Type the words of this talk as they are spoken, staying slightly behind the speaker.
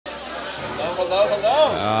Hello,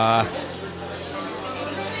 hello.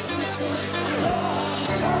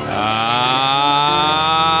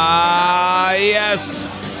 Yes.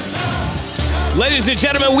 Ladies and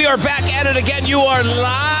gentlemen, we are back at it again. You are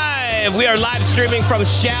live. We are live streaming from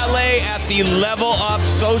Chalet at the Level Up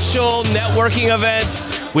social networking events.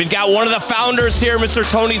 We've got one of the founders here, Mr.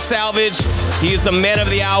 Tony Salvage. He is the man of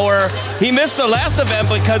the hour. He missed the last event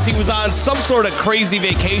because he was on some sort of crazy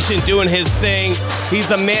vacation doing his thing. He's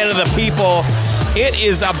a man of the people. It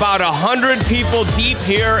is about 100 people deep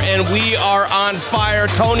here, and we are on fire.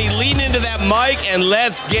 Tony, lean into that mic, and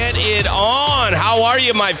let's get it on. How are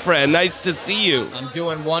you, my friend? Nice to see you. I'm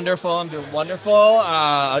doing wonderful.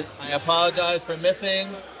 I apologize for missing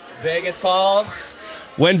Vegas calls.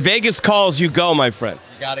 When Vegas calls, you go, my friend.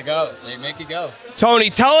 You gotta go. They make you go. Tony,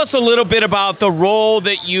 tell us a little bit about the role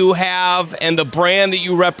that you have and the brand that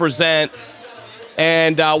you represent,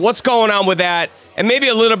 and what's going on with that. And maybe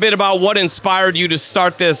a little bit about what inspired you to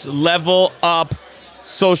start this Level Up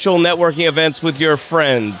social networking events with your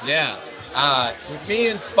friends. Yeah. With me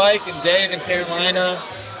and Spike and Dave in Carolina,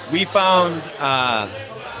 we found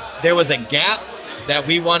there was a gap that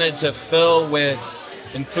we wanted to fill with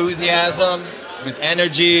enthusiasm, with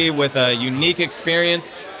energy, with a unique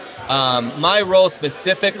experience. My role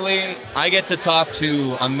specifically, I get to talk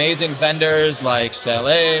to amazing vendors like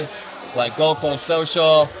Chalet, like GoPro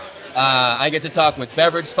Social. I get to talk with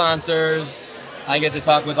beverage sponsors. I get to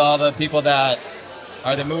talk with all the people that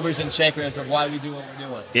are the movers and shakers of why we do what we're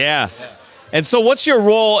doing. Yeah. And so what's your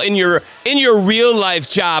role in your real life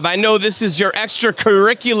job? I know this is your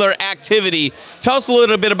extracurricular activity. Tell us a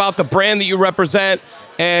little bit about the brand that you represent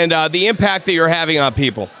and the impact that you're having on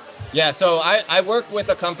people. Yeah, so I work with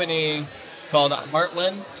a company called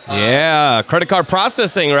Heartland. Yeah, credit card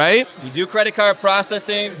processing, right? We do credit card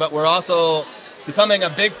processing, but we're also becoming a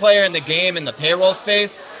big player in the game in the payroll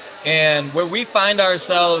space. And where we find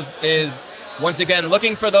ourselves is, once again,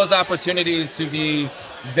 looking for those opportunities to be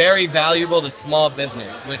very valuable to small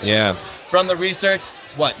business, which from the research,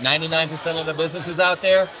 99% of the businesses out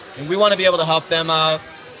there, and we want to be able to help them out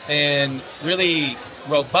in really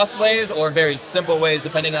robust ways or very simple ways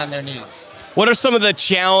depending on their needs. What are some of the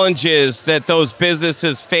challenges that those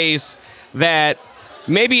businesses face that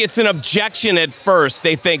maybe it's an objection at first?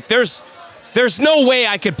 They think there's no way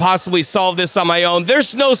I could possibly solve this on my own.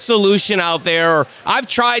 There's no solution out there. Or I've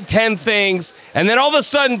tried 10 things, and then all of a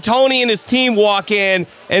sudden Tony and his team walk in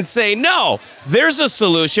and say, no, there's a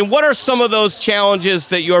solution. What are some of those challenges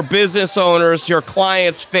that your business owners, your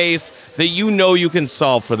clients face that you know you can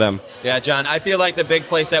solve for them? Yeah, John, I feel like the big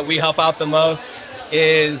place that we help out the most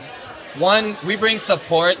is, one, we bring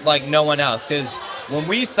support like no one else. Because when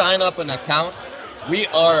we sign up an account, we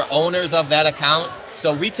are owners of that account.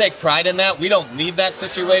 So we take pride in that. We don't leave that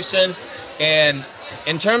situation. And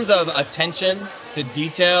in terms of attention to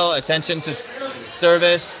detail, attention to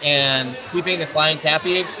service, and keeping the clients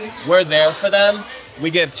happy, we're there for them. We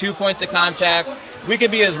give 2 points of contact. We can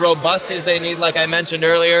be as robust as they need, like I mentioned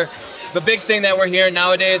earlier. The big thing that we're hearing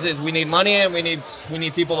nowadays is we need money and we need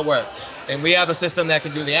people to work. And we have a system that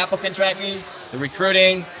can do the applicant tracking, the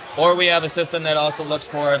recruiting, or we have a system that also looks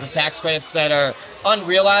for the tax credits that are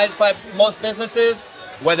unrealized by most businesses,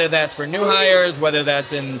 whether that's for new hires, whether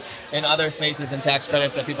that's in other spaces and tax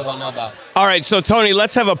credits that people don't know about. All right, so Tony,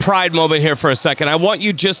 let's have a pride moment here for a second. I want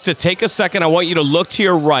you just to take a second. I want you to look to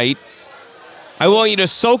your right. I want you to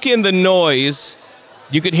soak in the noise.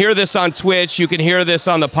 You can hear this on Twitch. You can hear this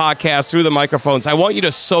on the podcast through the microphones. I want you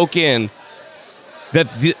to soak in that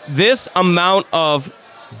this amount of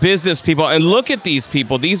business people, and look at these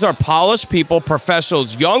people. These are polished people,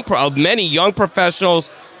 professionals, many young professionals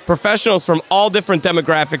from all different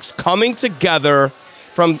demographics coming together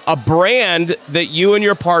from a brand that you and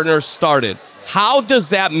your partner started. How does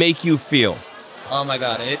that make you feel? Oh my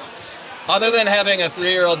God. Other than having a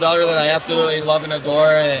 3-year-old daughter that I absolutely love and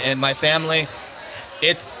adore, and my family,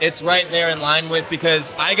 it's right there in line with,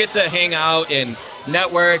 because I get to hang out and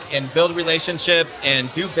network and build relationships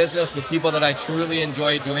and do business with people that I truly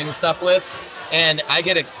enjoy doing stuff with. And I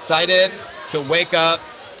get excited to wake up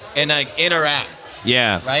and like interact.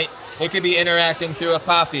 Yeah. Right? It could be interacting through a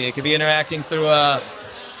coffee. It could be interacting through a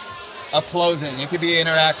closing. It could be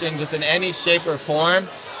interacting just in any shape or form.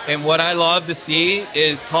 And what I love to see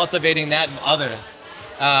is cultivating that in others.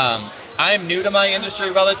 I'm new to my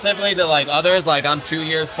industry relatively to like others. Like I'm 2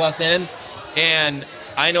 years plus in, and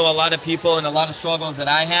I know a lot of people and a lot of struggles that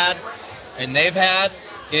I had and they've had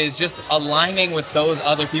is just aligning with those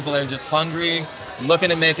other people that are just hungry, looking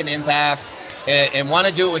to make an impact, and want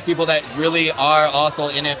to do it with people that really are also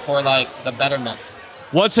in it for like the betterment.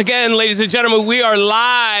 Once again, ladies and gentlemen, we are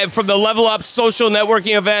live from the Level Up social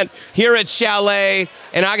networking event here at Chalet.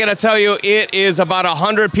 And I got to tell you, it is about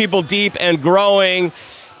 100 people deep and growing.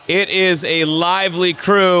 It is a lively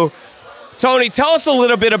crew. Tony, tell us a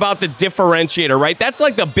little bit about the differentiator, right? That's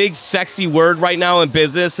like the big sexy word right now in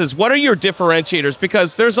business is what are your differentiators?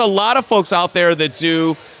 Because there's a lot of folks out there that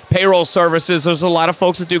do payroll services. There's a lot of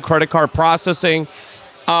folks that do credit card processing.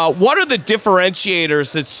 What are the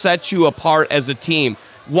differentiators that set you apart as a team?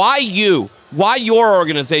 Why you? Why your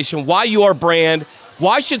organization? Why your brand?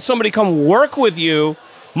 Why should somebody come work with you?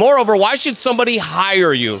 Moreover, why should somebody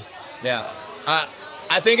hire you? Yeah.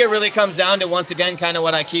 I think it really comes down to, once again, kind of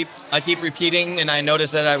what I keep repeating, and I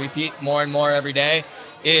notice that I repeat more and more every day,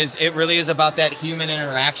 is it really is about that human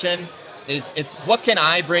interaction. It's what can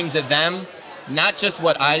I bring to them, not just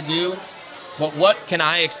what I do, but what can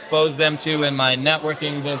I expose them to in my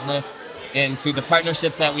networking business and to the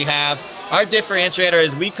partnerships that we have. Our differentiator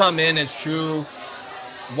is we come in as true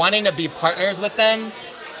wanting to be partners with them,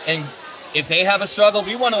 and if they have a struggle,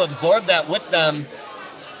 we want to absorb that with them,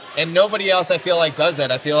 and nobody else I feel like does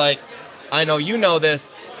that. I feel like, I know you know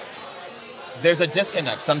this, there's a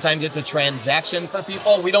disconnect. Sometimes it's a transaction for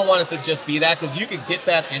people. We don't want it to just be that, because you could get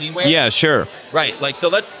that anywhere. Yeah, sure. Right. Like, so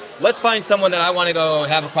let's find someone that I want to go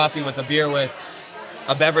have a coffee with, a beer with,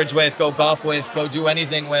 a beverage with, go golf with, go do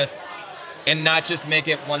anything with, and not just make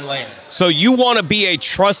it one layer. So you want to be a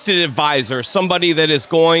trusted advisor, somebody that is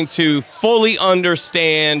going to fully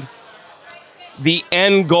understand the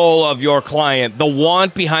end goal of your client, the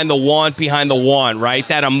want behind the want behind the want, right?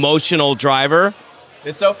 That emotional driver.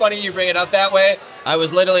 It's so funny you bring it up that way. I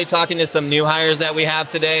was literally talking to some new hires that we have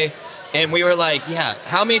today, and we were like, yeah,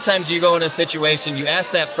 how many times do you go in a situation, you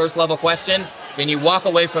ask that first level question, and you walk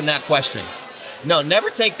away from that question? No, never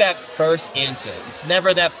take that first answer. It's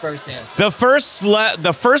never that first answer. The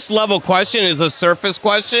first level question is a surface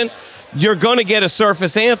question. You're going to get a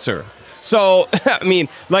surface answer. So, I mean,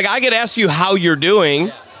 like I could ask you how you're doing.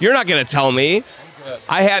 Yeah. You're not going to tell me.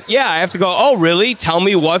 I have to go, oh, really? Tell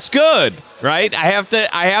me what's good, right? I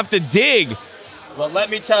have to dig. Well,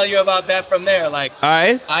 let me tell you about that from there. Like, all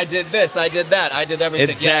right. I did this, I did that, I did everything.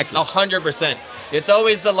 Exactly. Yeah, 100%. It's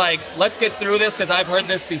always the like, let's get through this because I've heard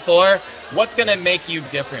this before. What's going to make you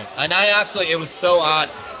different? And it was so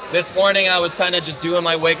odd. This morning I was kind of just doing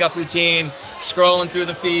my wake up routine, scrolling through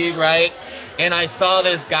the feed, right? And I saw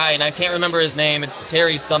this guy, and I can't remember his name. It's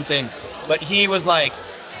Terry something. But he was like,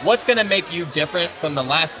 what's going to make you different from the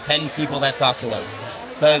last 10 people that talk to them?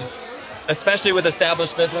 Because especially with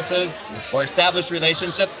established businesses or established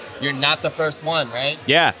relationships, you're not the first one, right?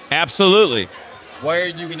 Yeah, absolutely. Where are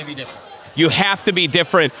you going to be different? You have to be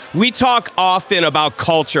different. We talk often about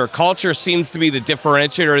culture. Culture seems to be the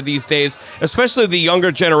differentiator these days, especially the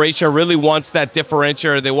younger generation really wants that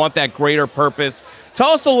differentiator. They want that greater purpose.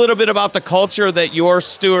 Tell us a little bit about the culture that you're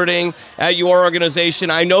stewarding at your organization.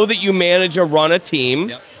 I know that you manage or run a team,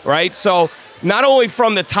 yep. Right? So not only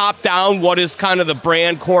from the top down, what is kind of the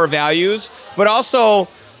brand core values, but also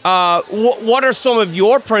what are some of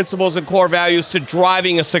your principles and core values to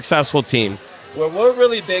driving a successful team? Well, we're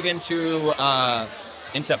really big into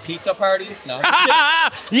pizza parties. No.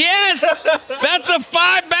 Yes, that's a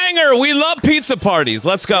 5-banger. We love pizza parties.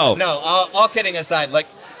 Let's go. No, all kidding aside, like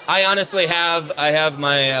I honestly have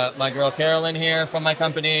my girl Carolyn here from my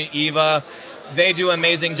company, Eva. They do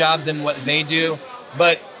amazing jobs in what they do,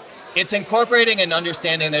 but it's incorporating and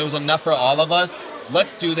understanding that there's enough for all of us.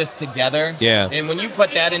 Let's do this together. Yeah. And when you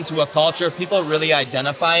put that into a culture, people really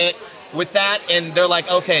identify it with that, and they're like,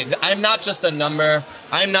 okay, I'm not just a number.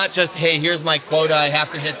 I'm not just, hey, here's my quota, I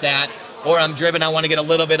have to hit that, or I'm driven, I want to get a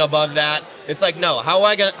little bit above that. It's like, no, how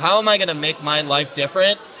am I gonna make my life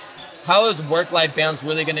different? How is work-life balance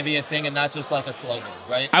really gonna be a thing and not just like a slogan,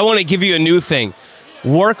 right? I want to give you a new thing,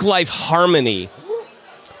 work-life harmony.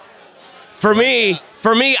 For me,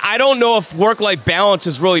 I don't know if work-life balance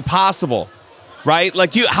is really possible. Right?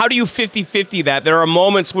 Like how do you 50-50 that? There are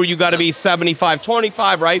moments where you got to be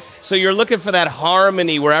 75-25, right? So you're looking for that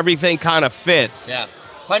harmony where everything kind of fits. Yeah,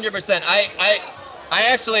 100%. I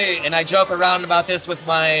actually, and I joke around about this with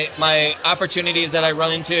my opportunities that I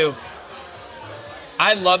run into.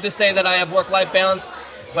 I love to say that I have work-life balance,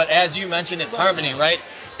 but as you mentioned, it's harmony, right?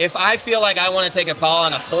 If I feel like I want to take a call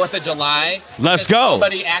on a 4th of July, let's go.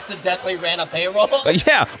 Somebody accidentally ran a payroll.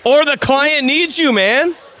 Yeah, or the client needs you,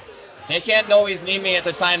 man. They can't always need me at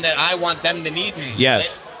the time that I want them to need me.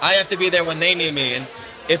 Yes. Right? I have to be there when they need me. And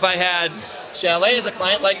if I had Chalet as a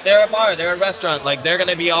client, like they're a bar, they're a restaurant, like they're going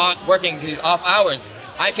to be working these off hours.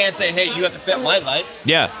 I can't say, hey, you have to fit my life.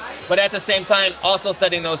 Yeah. But at the same time, also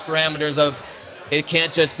setting those parameters of it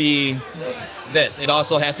can't just be this. It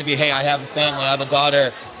also has to be, hey, I have a family, I have a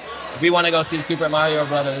daughter. We want to go see Super Mario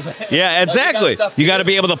Brothers. Yeah, exactly. You got to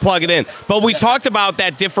be able to plug it in. But we talked about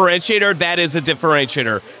that differentiator. That is a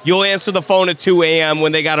differentiator. You'll answer the phone at 2 a.m.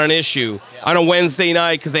 when they got an issue on a Wednesday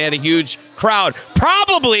night because they had a huge crowd.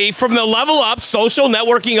 Probably from the Level Up social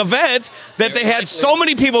networking event that they had so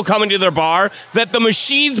many people coming to their bar that the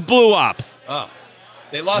machines blew up. Oh.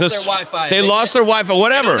 They lost their Wi-Fi. They lost their Wi-Fi,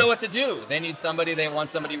 whatever. They don't know what to do. They need somebody. They want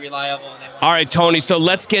somebody reliable. And they want All right, Tony, so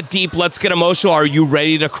let's get deep. Let's get emotional. Are you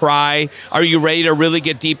ready to cry? Are you ready to really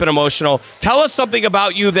get deep and emotional? Tell us something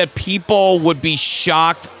about you that people would be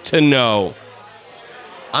shocked to know.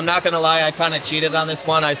 I'm not going to lie. I kind of cheated on this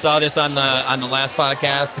one. I saw this on the last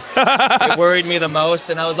podcast. It worried me the most.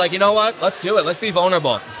 And I was like, you know what? Let's do it. Let's be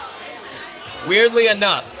vulnerable. Weirdly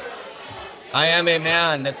enough, I am a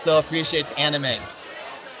man that still appreciates anime.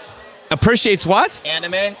 Appreciates what?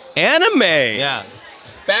 Anime. Anime? Yeah.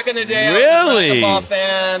 Back in the day, really? I was a Dragon Ball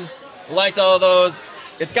fan. Liked all those.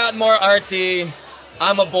 It's gotten more artsy.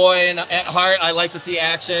 I'm a boy, and at heart, I like to see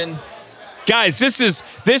action. Guys, this is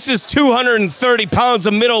 230 pounds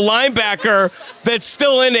of middle linebacker that's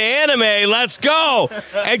still into anime. Let's go.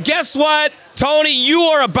 And guess what? Tony, you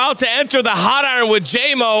are about to enter the hot iron with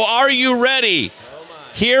J-Mo. Are you ready?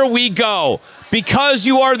 Here we go. Because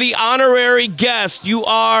you are the honorary guest, you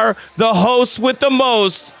are the host with the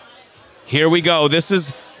most. Here we go. This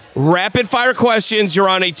is rapid fire questions. You're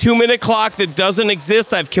on a 2-minute clock that doesn't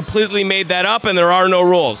exist. I've completely made that up, and there are no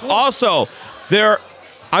rules. Also, I'm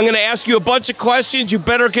going to ask you a bunch of questions. You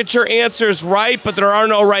better get your answers right, but there are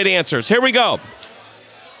no right answers. Here we go.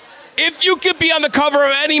 If you could be on the cover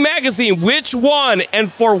of any magazine, which one and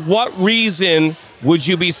for what reason would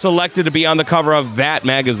you be selected to be on the cover of that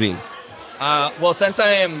magazine? Well, since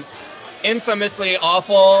I am infamously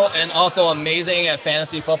awful and also amazing at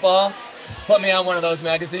fantasy football, put me on one of those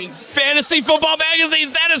magazines. Fantasy football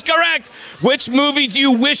magazines, that is correct. Which movie do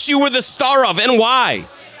you wish you were the star of and why?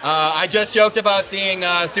 I just joked about seeing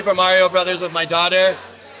Super Mario Brothers with my daughter.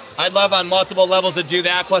 I'd love on multiple levels to do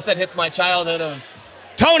that, plus that hits my childhood of...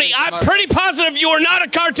 Tony, I'm pretty positive you are not a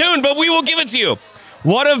cartoon, but we will give it to you.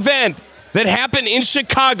 What event that happened in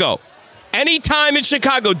Chicago, any time in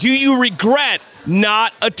Chicago, do you regret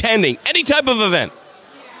not attending? Any type of event.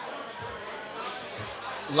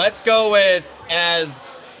 Let's go with,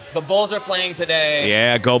 as the Bulls are playing today.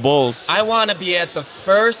 Yeah, go Bulls. I want to be at the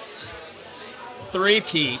first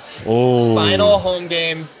three-peat, final home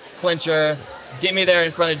game clincher. Get me there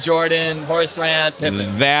in front of Jordan, Horace Grant,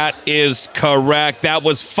 Pippen. That is correct. That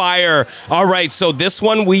was fire. All right, so this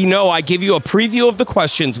one we know. I give you a preview of the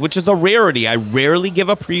questions, which is a rarity. I rarely give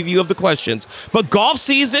a preview of the questions. But golf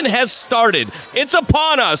season has started. It's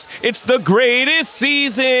upon us. It's the greatest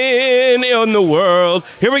season in the world.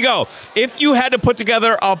 Here we go. If you had to put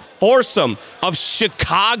together a foursome of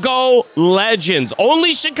Chicago legends,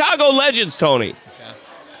 only Chicago legends, Tony, okay,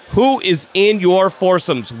 who is in your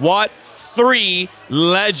foursomes? What 3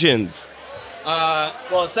 legends?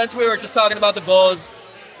 Well, since we were just talking about the Bulls,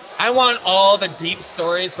 I want all the deep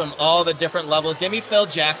stories from all the different levels. Give me Phil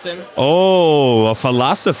Jackson. Oh, a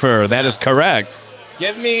philosopher. That is correct.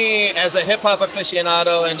 Give me, as a hip-hop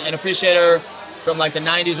aficionado and appreciator from like the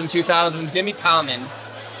 90s and 2000s, give me Common.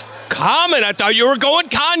 Common? I thought you were going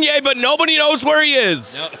Kanye, but nobody knows where he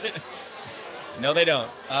is. No, no they don't.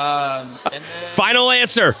 And then, final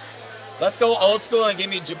answer. Let's go old school and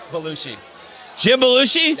give me Belushi. Jim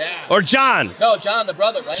Belushi? Yeah. Or John? No, John, the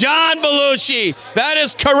brother, right? John Belushi. That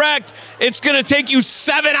is correct. It's going to take you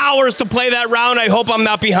 7 hours to play that round. I hope I'm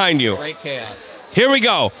not behind you. Great chaos. Here we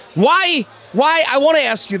go. Why? I want to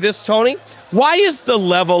ask you this, Tony. Why is the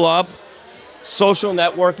Level Up social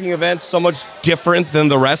networking event so much different than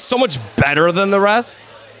the rest? So much better than the rest?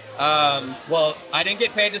 Well, I didn't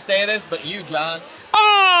get paid to say this, but you, John.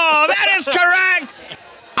 Oh, that is correct.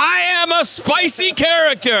 I am a spicy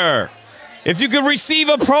character. If you could receive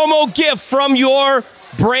a promo gift from your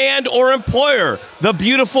brand or employer, the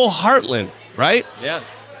beautiful Heartland, right? Yeah.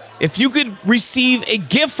 If you could receive a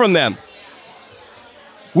gift from them,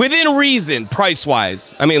 within reason,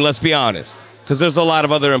 price-wise, I mean, let's be honest, because there's a lot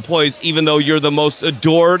of other employees, even though you're the most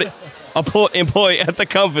adored employee at the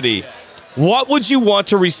company, what would you want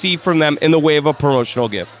to receive from them in the way of a promotional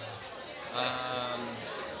gift?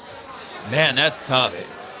 Man, that's tough.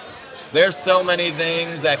 There's so many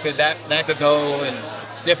things that could go in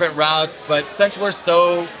different routes, but since we're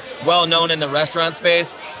so well known in the restaurant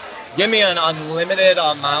space, give me an unlimited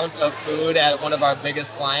amount of food at one of our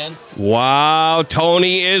biggest clients. Wow,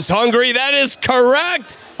 Tony is hungry. That is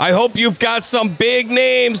correct. I hope you've got some big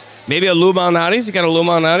names. Maybe a Lou Malnati's. You got a Lou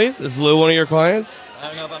Malnati's? Is Lou one of your clients? I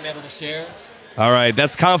don't know if I'm able to share. All right,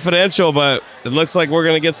 that's confidential, but it looks like we're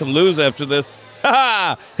going to get some lose after this.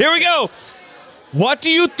 Here we go. What do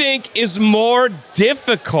you think is more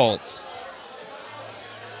difficult?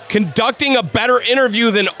 Conducting a better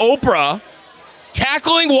interview than Oprah,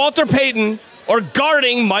 tackling Walter Payton, or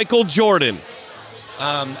guarding Michael Jordan?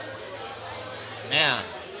 Man.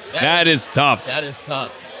 That is tough. That is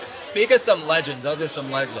tough. Speak of some legends. Those are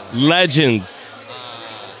some legends. Legends.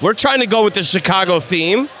 We're trying to go with the Chicago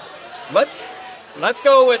theme. Let's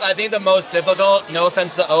go with, I think, the most difficult. No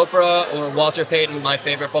offense to Oprah or Walter Payton, my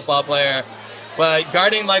favorite football player. But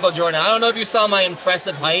guarding Michael Jordan, I don't know if you saw my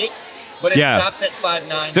impressive height, but it stops at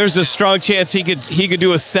 5'9". There's a strong chance he could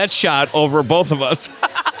do a set shot over both of us.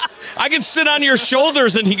 I could sit on your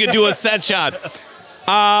shoulders and he could do a set shot.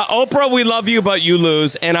 Oprah, we love you, but you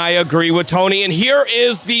lose. And I agree with Tony. And here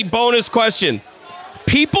is the bonus question.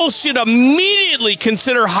 People should immediately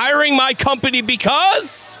consider hiring my company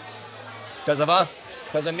because? Because of us.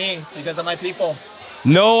 Because of me. Because of my people.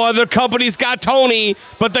 No other company's got Tony,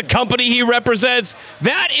 but the company he represents.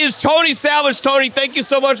 That is Tony Salvage. Tony, thank you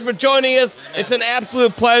so much for joining us. It's an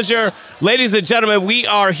absolute pleasure. Ladies and gentlemen, we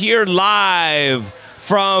are here live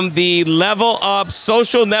from the Level Up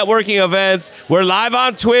social networking events. We're live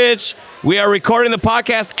on Twitch. We are recording the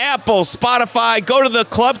podcast, Apple, Spotify. Go to the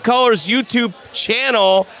Club Colors YouTube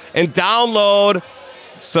channel and download,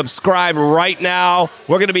 subscribe right now.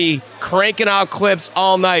 We're going to be cranking out clips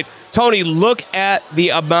all night. Tony, look at the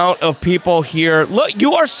amount of people here. Look,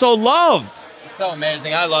 you are so loved. It's so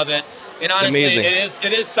amazing. I love it. And honestly,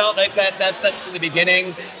 it is felt like that since the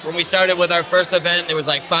beginning. When we started with our first event, there was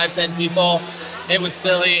like 5-10 people. It was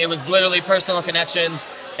silly. It was literally personal connections.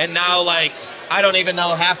 And now, like, I don't even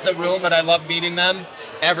know half the room, but I love meeting them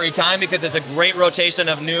every time because it's a great rotation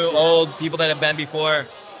of new, old people that have been before.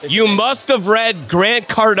 You must have read Grant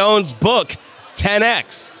Cardone's book,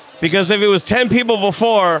 10X, because if it was 10 people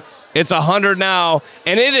before, it's 100 now.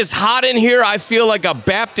 And it is hot in here. I feel like a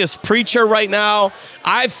Baptist preacher right now.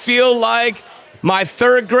 I feel like my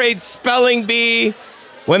third grade spelling bee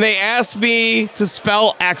when they asked me to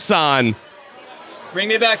spell Exxon. Bring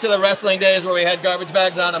me back to the wrestling days where we had garbage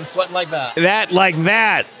bags on. I'm sweating like that. Like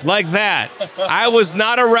that. I was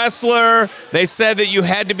not a wrestler. They said that you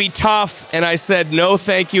had to be tough, and I said, no,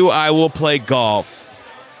 thank you. I will play golf.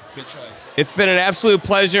 Good choice. It's been an absolute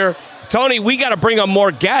pleasure. Tony, we got to bring on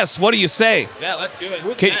more guests. What do you say? Yeah, let's do it.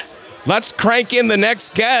 Who's next? Let's crank in the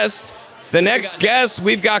next guest. The next guest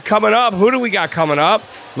we've got coming up. Who do we got coming up?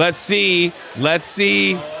 Let's see.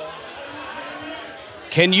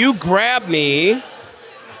 Can you grab me?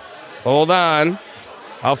 Hold on.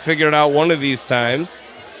 I'll figure it out one of these times.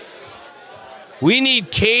 We need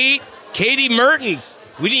Katie Mertens.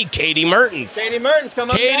 We need Katie Mertens. Katie Mertens, come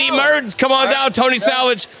on down. Katie Mertens, come on down. Tony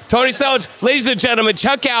Salvage. Tony Salvage. Ladies and gentlemen,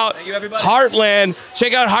 check out Heartland.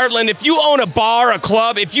 Check out Heartland. If you own a bar, a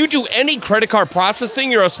club, if you do any credit card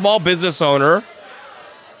processing, you're a small business owner,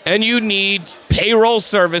 and you need payroll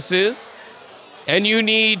services, and you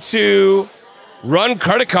need to run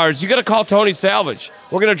credit cards, you got to call Tony Salvage.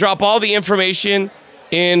 We're going to drop all the information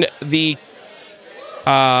in the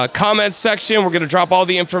comments section. We're going to drop all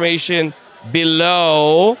the information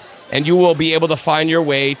below, and you will be able to find your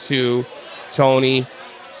way to Tony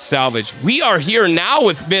Salvage. We are here now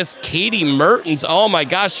with Miss Katie Mertens. Oh, my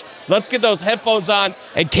gosh. Let's get those headphones on.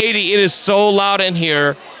 And, Katie, it is so loud in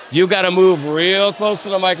here. You got to move real close to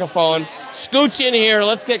the microphone. Scooch in here.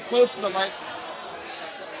 Let's get close to the mic.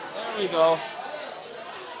 There we go.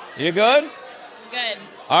 You good? Good.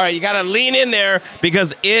 All right, you got to lean in there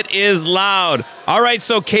because it is loud. All right,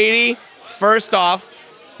 so Katie, first off,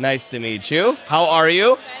 nice to meet you. How are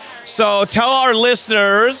you? So tell our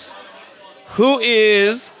listeners, who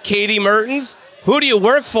is Katie Mertens? Who do you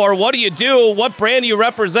work for? What do you do? What brand do you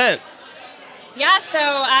represent? Yeah, so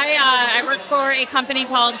I work for a company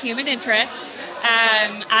called Human Interest.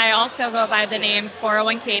 I also go by the name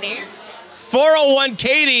 401 Katie. 401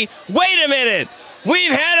 Katie? Wait a minute.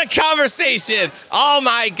 We've had a conversation. Oh,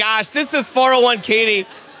 my gosh. This is 401 Katie.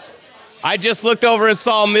 I just looked over and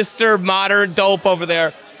saw Mr. Modern Dope over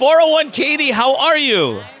there. 401 Katie, how are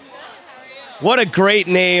you? What a great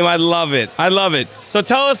name. I love it. I love it. So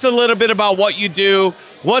tell us a little bit about what you do.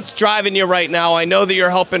 What's driving you right now? I know that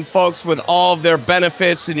you're helping folks with all of their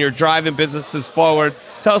benefits and you're driving businesses forward.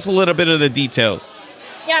 Tell us a little bit of the details.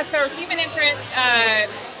 Yeah, so Human Interest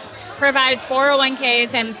provides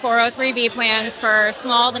 401ks and 403b plans for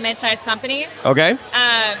small to mid-sized companies. Okay.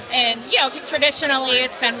 And, you know, because traditionally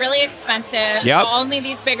it's been really expensive. Yep. So only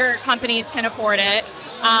these bigger companies can afford it.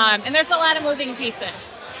 And there's a lot of moving pieces.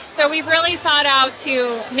 So we've really thought out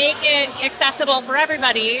to make it accessible for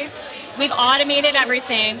everybody. We've automated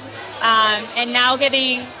everything. and now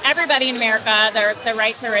giving everybody in America the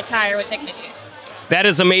right to retire with dignity. That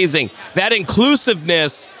is amazing. That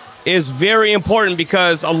inclusiveness is very important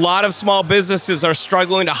because a lot of small businesses are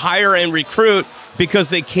struggling to hire and recruit because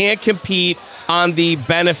they can't compete on the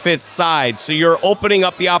benefits side. So you're opening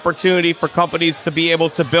up the opportunity for companies to be able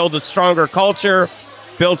to build a stronger culture,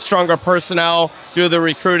 build stronger personnel through the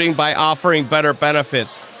recruiting by offering better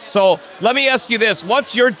benefits. So let me ask you this.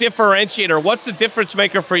 What's your differentiator? What's the difference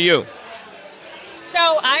maker for you? So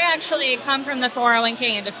I actually come from the 401k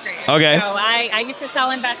industry. Okay. So I used to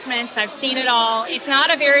sell investments. I've seen it all. It's not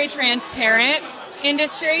a very transparent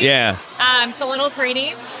industry. Yeah. It's a little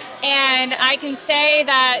pretty. And I can say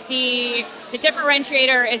that the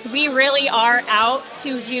differentiator is we really are out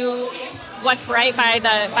to do what's right by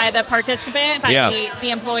the participant, by the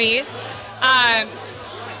employees.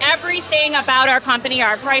 Everything about our company,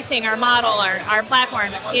 our pricing, our model, our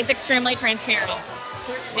platform is extremely transparent.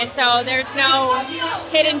 And so there's no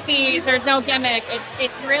hidden fees, there's no gimmick.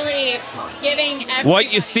 It's really giving everything.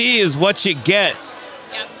 What you see is what you get.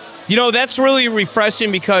 Yep. You know, that's really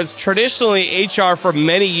refreshing because traditionally HR for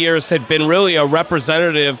many years had been really a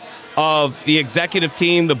representative of the executive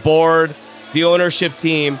team, the board, the ownership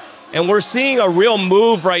team. And we're seeing a real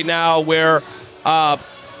move right now where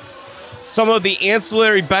some of the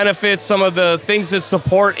ancillary benefits, some of the things that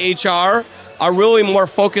support HR are really more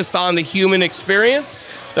focused on the human experience.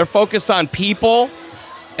 They're focused on people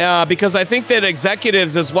because I think that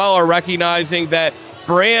executives as well are recognizing that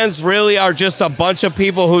brands really are just a bunch of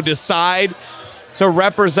people who decide to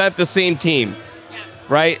represent the same team,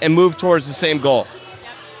 right, and move towards the same goal.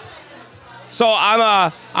 So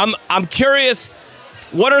I'm curious,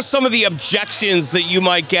 what are some of the objections that you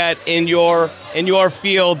might get in your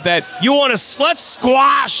field that you want to let's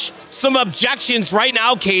squash some objections right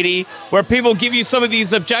now, Katie, where people give you some of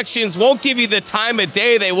these objections, won't give you the time of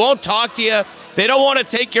day, they won't talk to you, they don't want to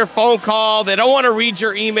take your phone call, they don't want to read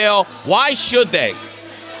your email. Why should they?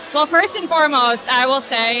 Well, first and foremost, I will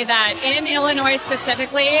say that in Illinois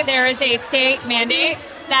specifically, there is a state mandate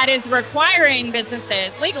that is requiring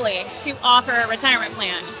businesses legally to offer a retirement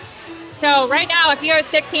plan. So right now, if you have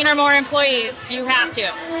 16 or more employees, you have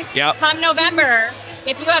to. Yep. Come November,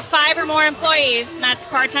 if you have 5 or more employees, and that's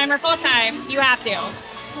part-time or full-time, you have to.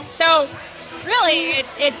 So really,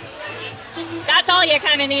 that's all you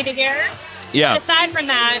kind of need to hear. Yeah. Aside from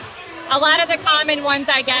that, a lot of the common ones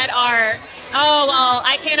I get are, oh, well,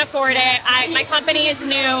 I can't afford it. My company is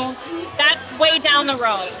new. That's way down the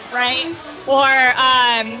road, right? Or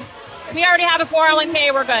we already have a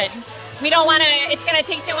 401k, we're good. We don't want to, it's going to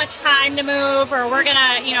take too much time to move, or we're going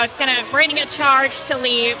to, we're going to get charged to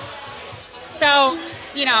leave. So,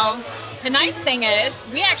 the nice thing is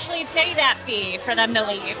we actually pay that fee for them to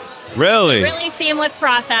leave. Really? Really seamless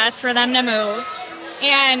process for them to move.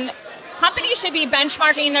 And companies should be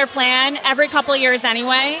benchmarking their plan every couple of years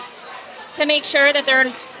anyway to make sure that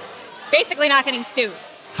they're basically not getting sued.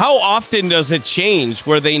 How often does it change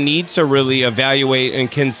where they need to really evaluate and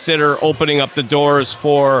consider opening up the doors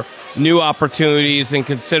for new opportunities and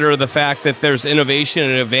consider the fact that there's innovation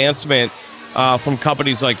and advancement from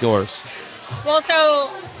companies like yours? Well, so,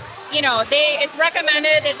 it's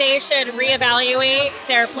recommended that they should reevaluate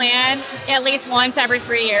their plan at least once every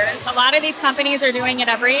 3 years. A lot of these companies are doing it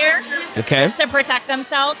every year. Okay. Just to protect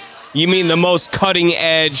themselves. You mean the most cutting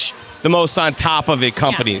edge, the most on top of it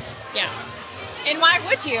companies? Yeah. And why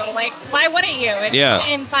would you? Why wouldn't you?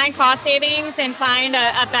 And find cost savings and find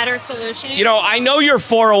a better solution. I know you're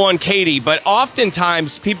 401 Katie, but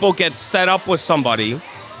oftentimes people get set up with somebody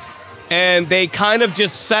and they kind of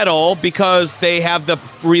just settle because they have the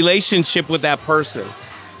relationship with that person.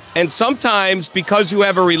 And sometimes because you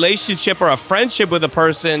have a relationship or a friendship with a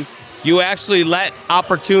person, you actually let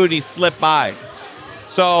opportunities slip by.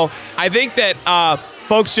 So I think that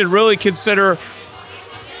folks should really consider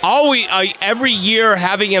every year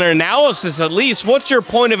having an analysis at least. What's your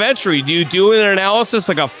point of entry? Do you do an analysis,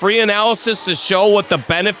 like a free analysis to show what the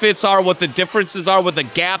benefits are, what the differences are, what the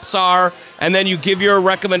gaps are, and then you give your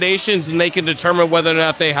recommendations and they can determine whether or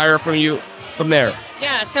not they hire from you from there?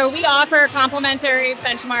 Yeah, so we offer complimentary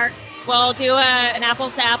benchmarks. We'll do an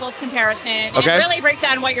apples-to-apples comparison and really break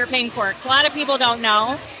down what you're paying for, because a lot of people don't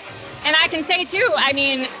know. And I can say, too, I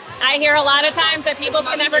hear a lot of times that people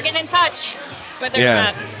can never get in touch with their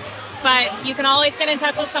rep. But you can always get in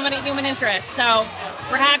touch with someone at Human Interest. So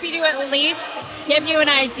we're happy to at least give you an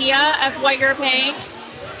idea of what you're paying.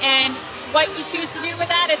 And what you choose to do with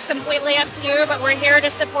that is completely up to you, but we're here to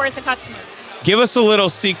support the customers. Give us a little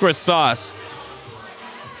secret sauce.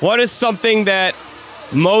 What is something that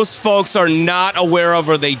most folks are not aware of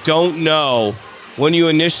or they don't know when you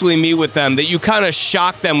initially meet with them that you kind of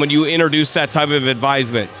shock them when you introduce that type of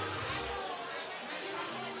advisement?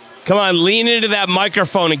 Come on, lean into that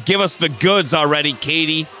microphone and give us the goods already,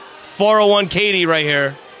 Katie. 401 Katie right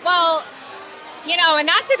here. Well, you know, and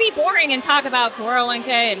not to be boring and talk about 401k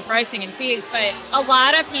and pricing and fees, but a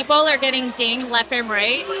lot of people are getting dinged left and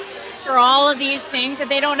right for all of these things that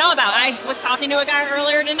they don't know about. I was talking to a guy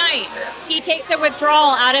earlier tonight. He takes a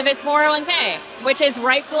withdrawal out of his 401k, which is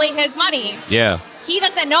rightfully his money. Yeah. He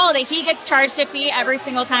doesn't know that he gets charged a fee every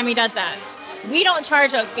single time he does that. We don't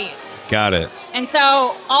charge those fees. Got it. And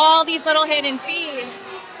so all these little hidden fees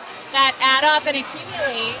that add up and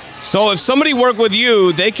accumulate. So if somebody worked with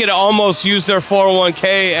you, they could almost use their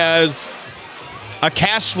 401k as a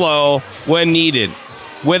cash flow when needed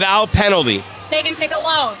without penalty. They can take a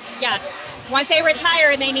loan, yes. Once they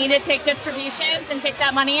retire and they need to take distributions and take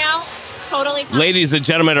that money out, totally fine. Ladies and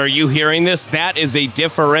gentlemen, are you hearing this? That is a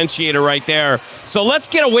differentiator right there. So let's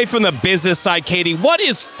get away from the business side, Katie. What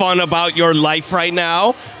is fun about your life right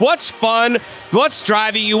now? What's fun? What's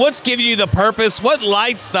driving you? What's giving you the purpose? What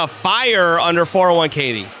lights the fire under 401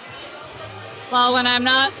 Katie? Well, when I'm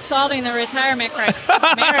not solving the retirement crisis in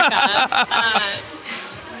America,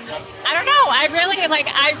 I don't know. I really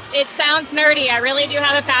it sounds nerdy. I really do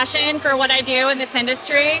have a passion for what I do in this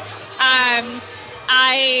industry.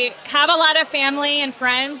 I have a lot of family and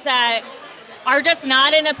friends that are just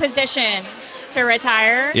not in a position to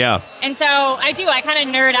retire. Yeah. And so I kind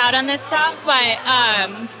of nerd out on this stuff, but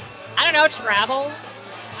I don't know, travel.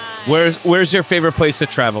 Where's your favorite place to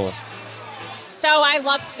travel? So I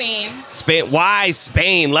love Spain. Spain. Why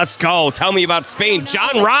Spain? Let's go. Tell me about Spain.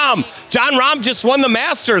 John Rahm just won the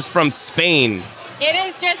Masters from Spain.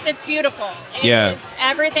 It's beautiful.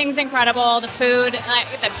 Everything's incredible. The food,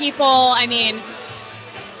 the people, I mean,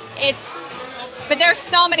 but there's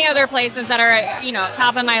so many other places that are, you know,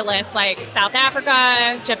 top of my list, like South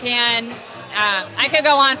Africa, Japan. I could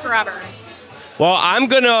go on forever. Well, I'm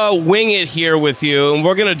going to wing it here with you, and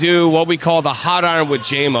we're going to do what we call the hot iron with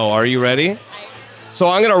JMO. Are you ready? So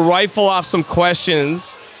I'm going to rifle off some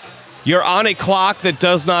questions. You're on a clock that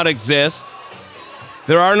does not exist.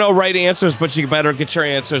 There are no right answers, but you better get your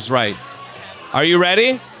answers right. Are you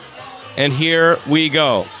ready? And here we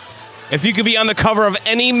go. If you could be on the cover of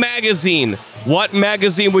any magazine, what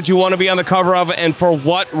magazine would you want to be on the cover of, and for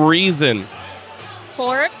what reason?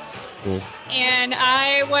 Forbes. And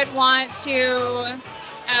I would want to,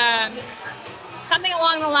 something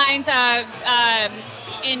along the lines of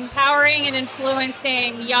empowering and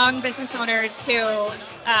influencing young business owners to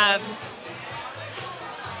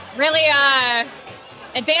really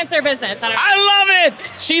advance their business. I love it.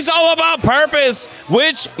 She's all about purpose.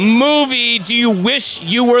 Which movie do you wish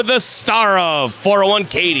you were the star of? 401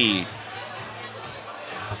 Katie.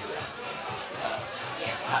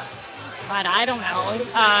 But I don't know.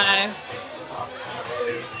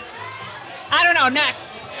 I don't know.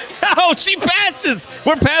 Next. Oh, she passes.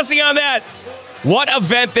 We're passing on that. What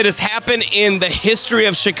event that has happened in the history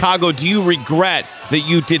of Chicago do you regret that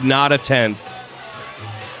you did not attend?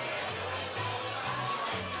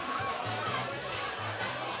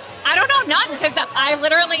 I don't know, none, because I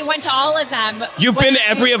literally went to all of them. You've been to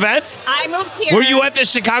every event? I moved here. Were you at the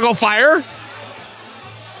Chicago Fire?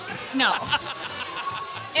 No.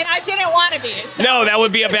 And I didn't want to be. So. No, that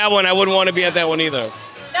would be a bad one. I wouldn't want to be at that one either.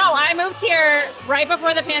 No, I moved here right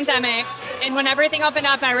before the pandemic, and when everything opened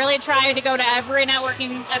up, I really tried to go to every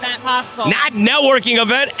networking event possible. Not networking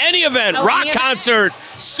event, any event. Oh, rock concert,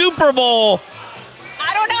 Super Bowl.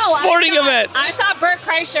 I don't know. Sporting event. I saw Bert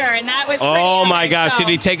Kreischer, and that was oh my gosh, did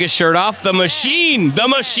he take his shirt off? The machine, the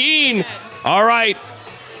machine. All right,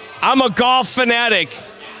 I'm a golf fanatic.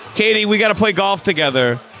 Katie, we got to play golf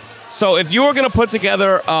together. So if you were going to put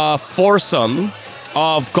together a foursome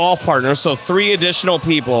of golf partners, so 3 additional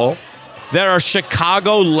people that are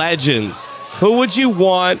Chicago legends, who would you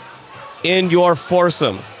want in your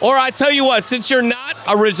foursome? Or I tell you what, since you're not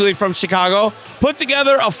originally from Chicago, put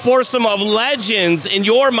together a foursome of legends in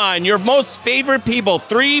your mind, your most favorite people,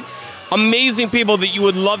 3 amazing people that you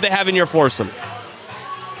would love to have in your foursome.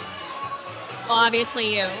 Well,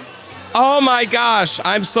 obviously you. Oh my gosh,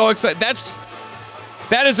 I'm so excited.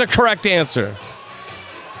 That is a correct answer.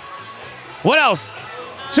 What else?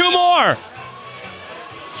 2 more.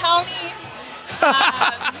 Tony.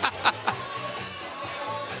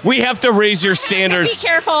 We have to raise your standards. Be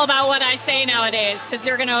careful about what I say nowadays, because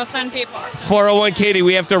you're going to offend people. 401 Katie,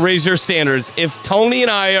 we have to raise your standards. If Tony and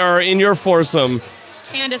I are in your foursome.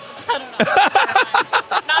 Candace, I don't know.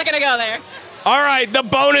 I'm not going to go there. All right, the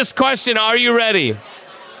bonus question. Are you ready?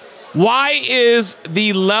 Why is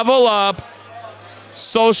the Level Up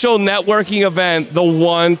social networking event the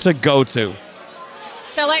one to go to?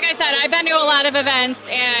 So like I said, I've been to a lot of events,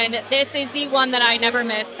 and this is the one that I never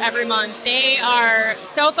miss every month. They are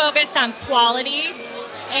so focused on quality,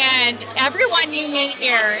 and everyone you meet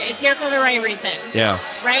here is here for the right reason. Yeah.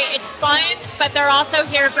 Right? It's fun, but they're also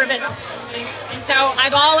here for business. And so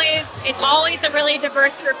it's always a really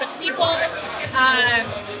diverse group of people.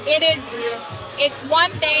 It's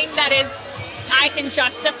one thing that I can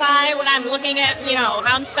justify when I'm looking at, how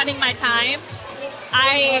I'm spending my time.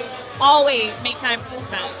 I always make time for this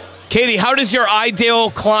event. Katie, how does your ideal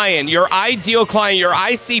client, your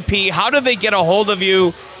ICP, how do they get a hold of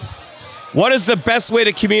you? What is the best way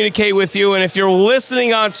to communicate with you? And if you're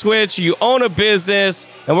listening on Twitch, you own a business,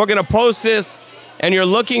 and we're going to post this, and you're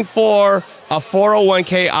looking for a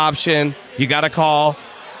 401k option, you got to call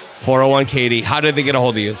 401 Katie. How did they get a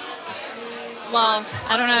hold of you? Well,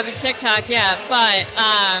 I don't have a TikTok yet, but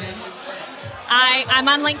I'm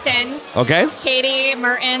on LinkedIn. Okay. Katie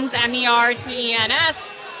Mertens, Mertens.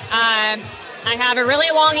 I have a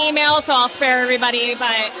really long email, so I'll spare everybody,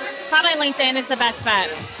 but probably LinkedIn is the best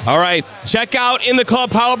bet. All right. Check out In the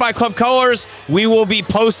Club, powered by Club Colors. We will be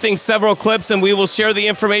posting several clips, and we will share the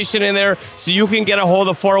information in there so you can get a hold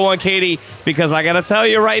of 401 Katie, because I got to tell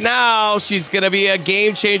you right now, she's going to be a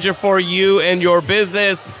game changer for you and your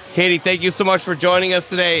business. Katie, thank you so much for joining us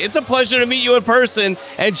today. It's a pleasure to meet you in person,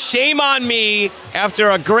 and shame on me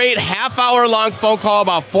after a great half-hour-long phone call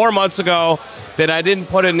about 4 months ago that I didn't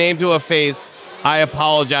put a name to a face. I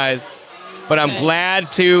apologize, but I'm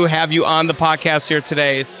glad to have you on the podcast here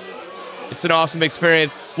today. It's an awesome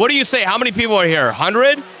experience. What do you say? How many people are here?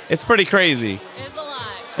 100? It's pretty crazy. It's a lot.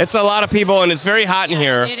 It's a lot of people, and it's very hot in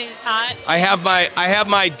here. It is hot. I have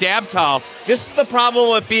my dab towel. This is the problem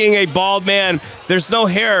with being a bald man. There's no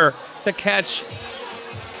hair to catch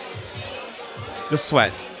the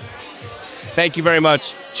sweat. Thank you very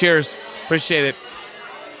much. Cheers. Appreciate it.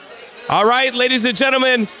 All right, ladies and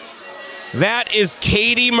gentlemen, that is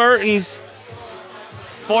Katie Mertens,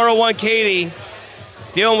 401 Katie,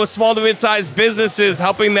 dealing with small to mid-sized businesses,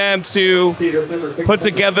 helping them to put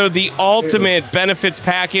together the ultimate benefits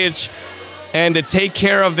package and to take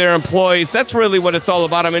care of their employees. That's really what it's all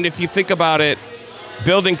about. I mean, if you think about it,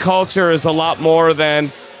 building culture is a lot more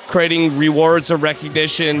than creating rewards or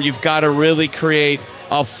recognition. You've got to really create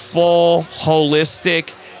a full,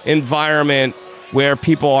 holistic environment where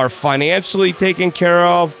people are financially taken care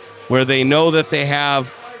of, where they know that they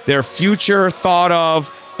have their future thought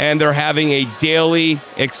of, and they're having a daily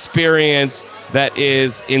experience that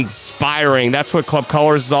is inspiring. That's what Club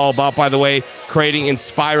Colors is all about, by the way, creating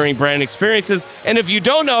inspiring brand experiences. And if you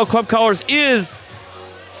don't know, Club Colors is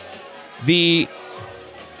the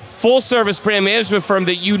full-service brand management firm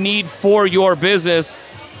that you need for your business.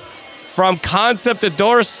 From concept to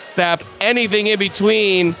doorstep, anything in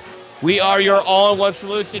between, we are your all-in-one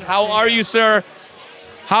solution. How are you, sir?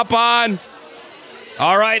 Hop on.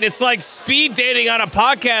 All right, it's like speed dating on a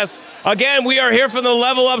podcast. Again, we are here for the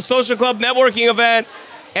Level Up Social Club networking event,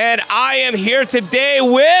 and I am here today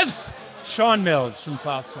with Shawn Mills from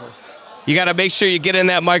CloudSource. You got to make sure you get in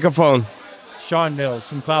that microphone. Shawn Mills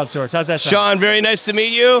from CloudSource. How's that sound? Shawn, very nice to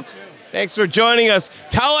meet you. Thanks for joining us.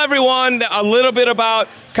 Tell everyone a little bit about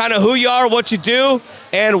kind of who you are, what you do,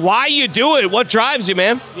 and why you do it. What drives you,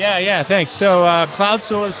 man? Yeah, thanks. So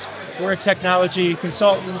CloudSource, we're a technology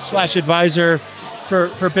consultant / advisor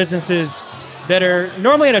for businesses that are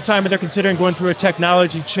normally at a time when they're considering going through a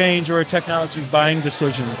technology change or a technology buying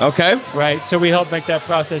decision. Okay. Right, so we help make that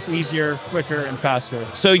process easier, quicker, and faster.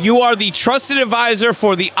 So you are the trusted advisor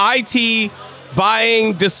for the IT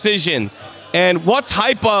buying decision. And what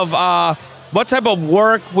type of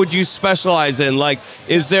work would you specialize in? Like,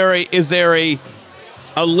 is there a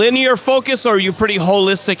linear focus, or are you pretty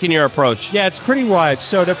holistic in your approach? Yeah, it's pretty wide.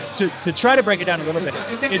 So to try to break it down a little bit,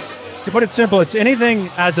 it's, to put it simple, it's anything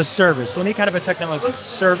as a service. Any kind of a technology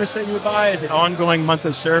service that you would buy is an ongoing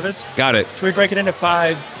monthly service. Got it. So we break it into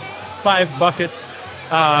five buckets.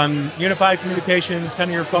 Unified communications, kind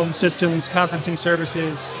of your phone systems, conferencing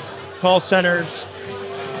services, call centers,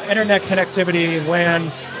 internet connectivity,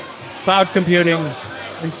 WAN, cloud computing,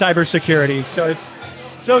 and cybersecurity. So it's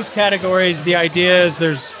those categories. The idea is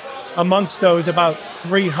there's amongst those about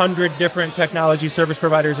 300 different technology service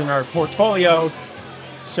providers in our portfolio.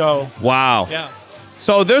 So wow. Yeah.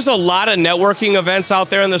 So there's a lot of networking events out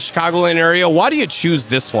there in the Chicagoland area. Why do you choose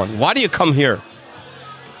this one? Why do you come here?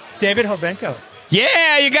 David Horbenko.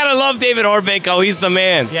 Yeah, you gotta love David Horbenko. He's the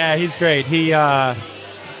man. Yeah, he's great.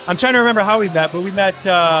 I'm trying to remember how we met, but we met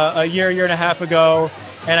a year and a half ago,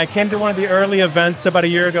 and I came to one of the early events about a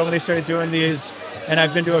year ago when they started doing these, and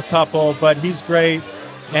I've been to a couple, but he's great,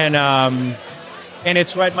 and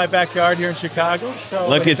it's right in my backyard here in Chicago. So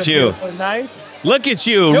look it's at a you. Beautiful night. Look at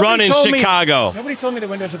you running Chicago. Nobody told me the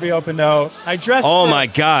windows would be open, though. I dressed my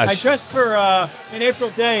gosh. I dressed for an April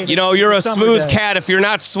day. You know, you're a smooth cat. If you're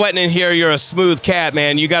not sweating in here, you're a smooth cat,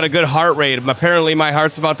 man. You got a good heart rate. Apparently, my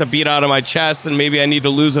heart's about to beat out of my chest, and maybe I need to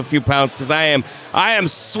lose a few pounds because I am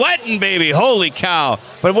sweating, baby. Holy cow.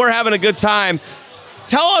 But we're having a good time.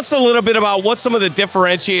 Tell us a little bit about what some of the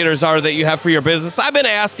differentiators are that you have for your business. I've been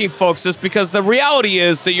asking folks this because the reality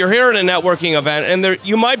is that you're here at a networking event and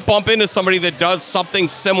you might bump into somebody that does something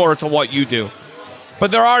similar to what you do.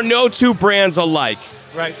 But there are no two brands alike.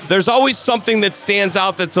 Right. There's always something that stands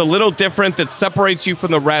out that's a little different, that separates you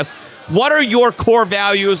from the rest. What are your core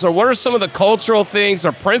values, or what are some of the cultural things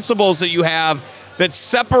or principles that you have that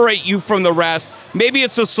separate you from the rest? Maybe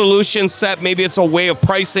it's a solution set, maybe it's a way of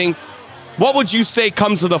pricing. What would you say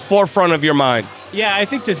comes to the forefront of your mind? Yeah, I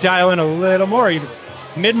think to dial in a little more,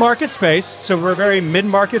 mid-market space. So we're very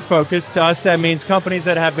mid-market focused. To us, that means companies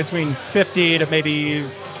that have between 50 to maybe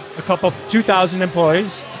 2,000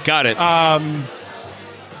 employees. Got it.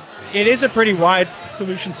 It is a pretty wide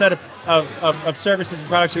solution set of services and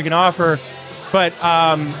products we can offer. But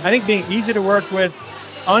I think being easy to work with,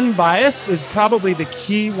 unbiased is probably the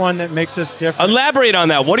key one that makes us different. Elaborate on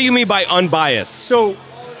that. What do you mean by unbiased? So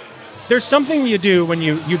there's something you do when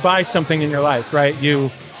you buy something in your life, right?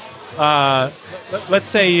 Let's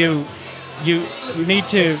say you need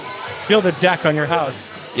to build a deck on your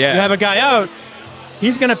house. Yeah. You have a guy out,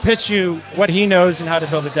 he's going to pitch you what he knows and how to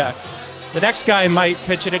build a deck. The next guy might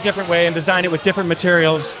pitch it a different way and design it with different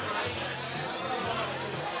materials.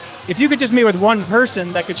 If you could just meet with one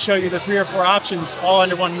person that could show you the 3 or 4 options all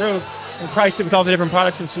under one roof and price it with all the different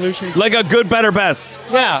products and solutions. Like a good, better, best.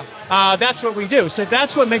 Yeah, that's what we do. So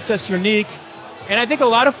that's what makes us unique. And I think a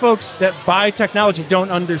lot of folks that buy technology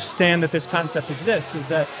don't understand that this concept exists.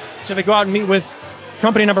 So they go out and meet with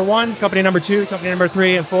company number 1, company number 2, company number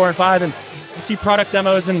 3 and 4 and 5, and you see product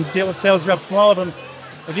demos and deal with sales reps from all of them.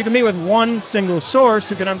 If you can meet with one single source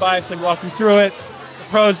who can unbiasedly walk you through it, the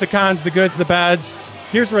pros, the cons, the goods, the bads,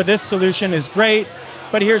 here's where this solution is great,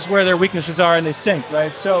 but here's where their weaknesses are and they stink,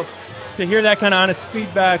 right? So to hear that kind of honest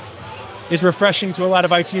feedback is refreshing to a lot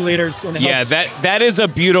of IT leaders. And that is a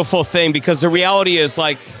beautiful thing, because the reality is,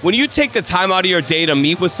 like, when you take the time out of your day to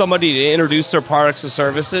meet with somebody to introduce their products and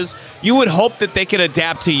services, you would hope that they can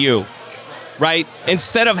adapt to you, right?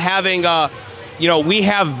 Instead of having we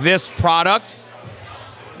have this product.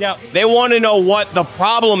 Yeah. They want to know what the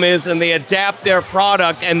problem is, and they adapt their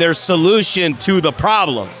product and their solution to the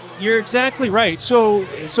problem. You're exactly right. So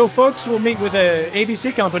folks will meet with an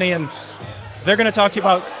ABC company, and they're going to talk to you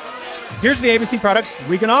about, here's the ABC products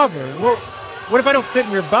we can offer. Well, what if I don't fit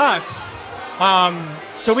in your box?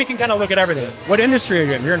 So we can kind of look at everything. What industry are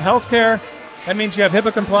you in? You're in healthcare. That means you have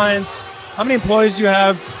HIPAA compliance. How many employees do you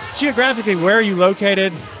have? Geographically, where are you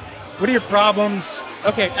located? What are your problems?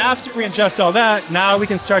 Okay, after we adjust all that, now we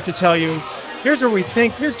can start to tell you, here's where we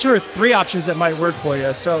think, here's 2 or 3 options that might work for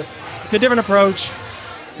you. So it's a different approach.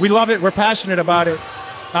 We love it. We're passionate about it.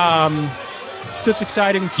 So it's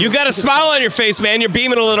exciting. You got a smile on your face, man. You're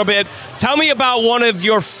beaming a little bit. Tell me about one of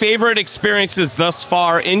your favorite experiences thus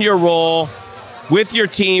far in your role, with your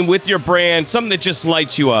team, with your brand, something that just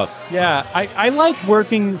lights you up. Yeah, I like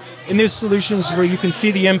working in these solutions where you can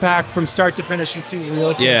see the impact from start to finish and see the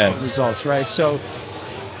real results, right? So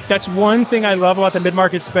that's one thing I love about the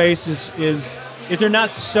mid-market space is they're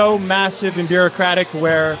not so massive and bureaucratic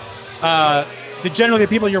where generally the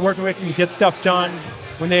people you're working with, you get stuff done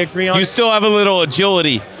when they agree on it. You still have a little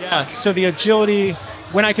agility. Yeah, so the agility,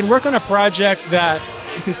 when I can work on a project that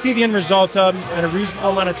you can see the end result of in a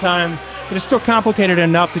reasonable amount of time, but it's still complicated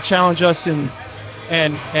enough to challenge us and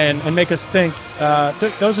make us think.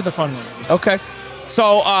 Those are the fun ones. Okay.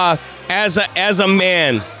 So as a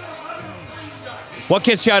man, what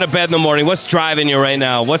gets you out of bed in the morning? What's driving you right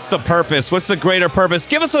now? What's the purpose? What's the greater purpose?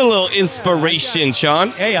 Give us a little inspiration,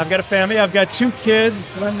 Shawn. Hey, I've got a family. I've got 2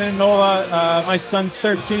 kids, Linda and Nola. My son's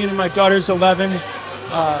 13 and my daughter's 11.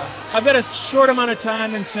 I've got a short amount of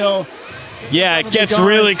time until it gets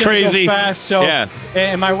really crazy. Go fast, so,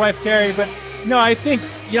 and my wife Carrie. But no, I think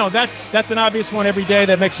that's an obvious one every day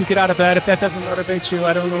that makes you get out of bed. If that doesn't motivate you,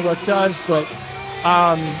 I don't know what does. But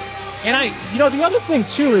and the other thing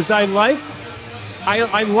too is I like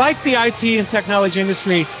the IT and technology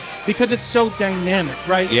industry because it's so dynamic,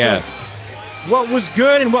 right? Yeah. So what was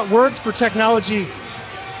good and what worked for technology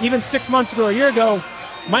even 6 months ago, a year ago,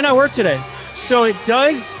 might not work today. So it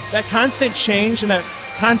does that constant change and that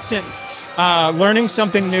constant learning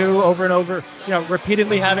something new over and over,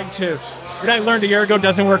 repeatedly having to, what I learned a year ago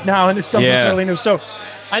doesn't work now, and there's something totally new. So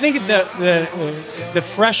I think the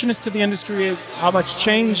freshness to the industry, how much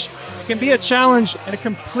change can be a challenge and a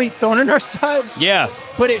complete thorn in our side. Yeah.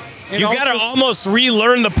 But you got to almost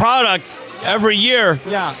relearn the product every year.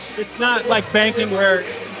 Yeah. It's not like banking where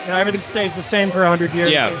everything stays the same for 100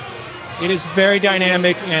 years. Yeah. It is very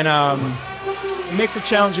dynamic and it makes it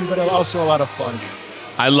challenging, but also a lot of fun.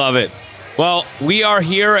 I love it. Well, we are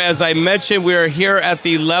here, as I mentioned, we are here at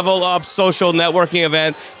the Level Up social networking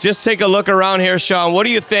event. Just take a look around here, Shawn. What do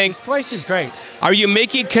you think? This place is great. Are you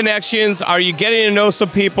making connections? Are you getting to know some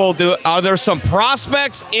people? Are there some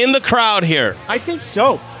prospects in the crowd here? I think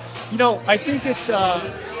so. I think it's,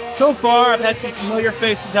 so far, I've had some familiar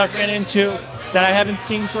faces I've ran into that I haven't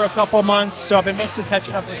seen for a couple months, so I've been mostly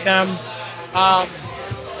catching up with them.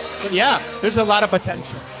 But yeah, there's a lot of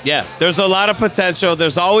potential. Yeah, there's a lot of potential.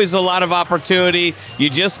 There's always a lot of opportunity. You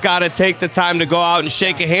just got to take the time to go out and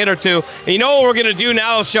shake a hand or two. And you know what we're going to do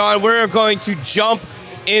now, Shawn? We're going to jump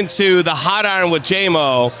into the hot iron with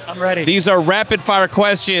JMO. I'm ready. These are rapid fire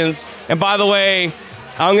questions. And by the way,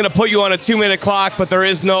 I'm going to put you on a 2-minute clock, but there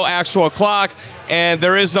is no actual clock. And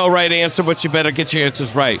there is no right answer, but you better get your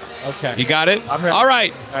answers right. Okay. You got it? I'm ready. All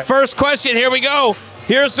right. First question. Here we go.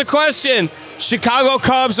 Here's the question. Chicago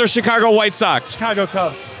Cubs or Chicago White Sox? Chicago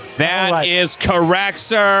Cubs. That is correct,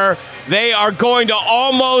 sir. They are going to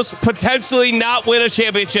almost potentially not win a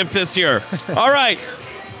championship this year. All right.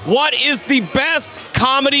 What is the best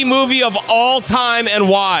comedy movie of all time and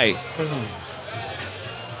why?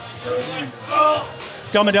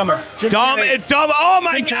 Dumb and Dumber. Dumb. Oh,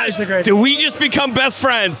 my gosh. Did we just become best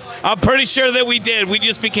friends? I'm pretty sure that we did. We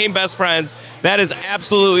just became best friends. That is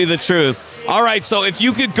absolutely the truth. All right, so if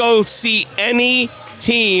you could go see any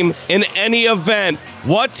team in any event,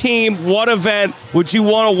 what team, what event would you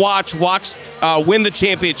want to watch win the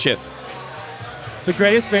championship? The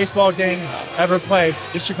greatest baseball game ever played,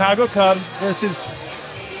 the Chicago Cubs versus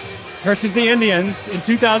the Indians in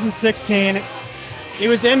 2016. It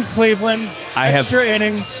was in Cleveland. Extra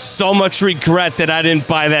innings. So much regret that I didn't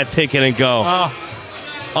buy that ticket and go.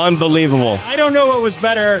 Unbelievable. I don't know what was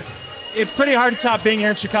better. It's pretty hard to top being here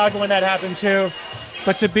in Chicago when that happened too,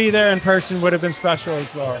 but to be there in person would have been special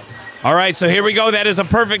as well. All right, so here we go. That is a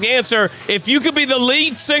perfect answer. If you could be the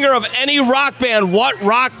lead singer of any rock band, what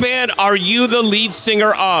rock band are you the lead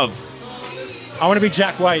singer of? I want to be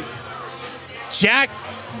Jack White. Jack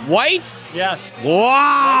White? Yes.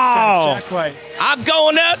 Wow. Jack White. I'm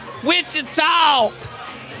going up Wichita.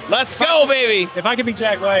 Let's go, baby. If I could be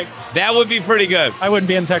Jack White, that would be pretty good. I wouldn't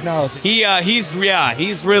be in technology. He's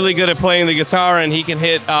really good at playing the guitar, and he can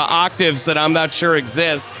hit octaves that I'm not sure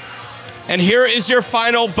exist. And here is your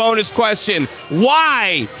final bonus question.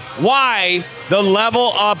 Why the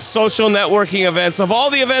Level Up social networking events? Of all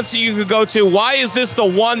the events that you could go to, why is this the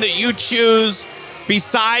one that you choose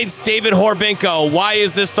besides David Horbinko? Why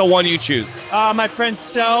is this the one you choose? My friend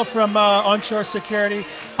Stell from Onshore Security.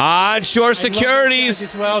 Onshore Securities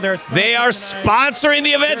as well. They are sponsoring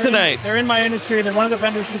the event tonight. They're in my industry. They're one of the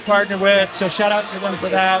vendors we partner with, so shout out to them for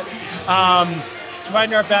that. It's right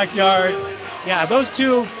in our backyard. Yeah, those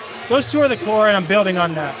two are the core, and I'm building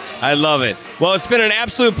on that. I love it. Well, it's been an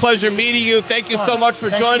absolute pleasure meeting you. Thank you so much for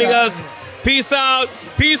joining us. Peace out.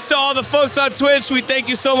 Peace to all the folks on Twitch. We thank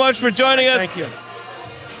you so much for joining us. Thank you.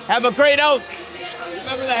 Have a great out.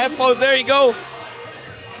 Remember the headphones. There you go.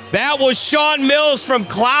 That was Shawn Mills from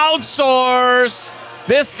Cloud Source.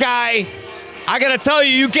 This guy, I got to tell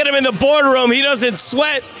you, you get him in the boardroom, he doesn't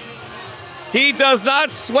sweat. He does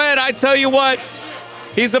not sweat. I tell you what,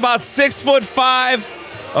 he's about 6'5"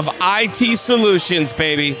 of IT solutions,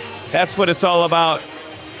 baby. That's what it's all about.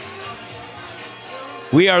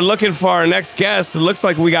 We are looking for our next guest. It looks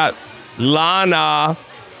like we got Lana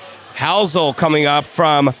Halsell coming up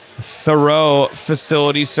from Thoreau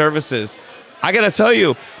Facility Services. I got to tell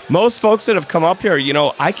you, most folks that have come up here,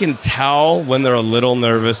 I can tell when they're a little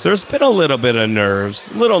nervous. There's been a little bit of nerves,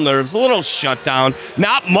 a little shutdown.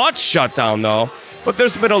 Not much shutdown, though, but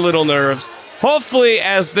there's been a little nerves. Hopefully,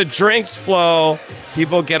 as the drinks flow,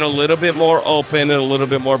 people get a little bit more open and a little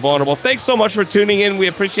bit more vulnerable. Thanks so much for tuning in. We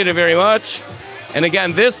appreciate it very much. And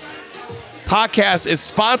again, this podcast is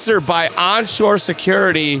sponsored by Onshore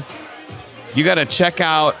Security. You got to check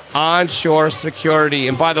out Onshore Security.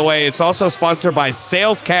 And by the way, it's also sponsored by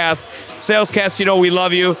Salescast. Salescast, we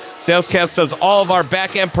love you. Salescast does all of our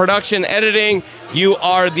back-end production, editing. You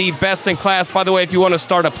are the best in class. By the way, if you want to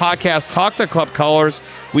start a podcast, talk to Club Colors.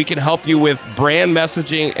 We can help you with brand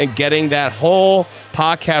messaging and getting that whole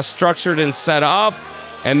podcast structured and set up.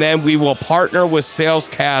 And then we will partner with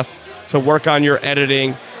Salescast to work on your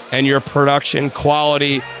editing and your production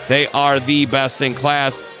quality. They are the best in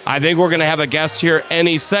class. I think we're going to have a guest here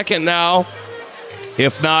any second now.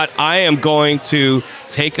 If not, I am going to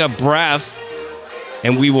take a breath,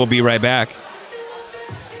 and we will be right back.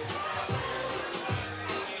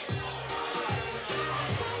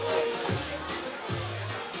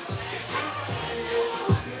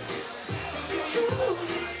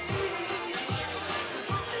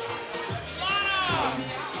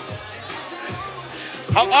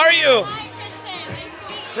 How are you? Hi, Kristen. Nice to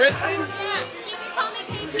meet you. Kristen? Yeah, you can call me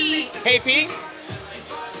KP. KP?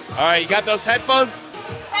 All right, you got those headphones?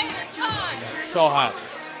 Hey, it's Shawn. So hot.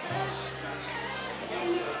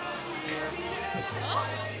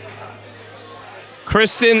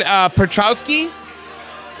 Kristen Petrosky?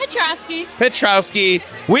 Petrosky.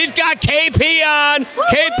 We've got KP on. Woo-hoo!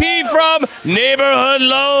 KP from Neighborhood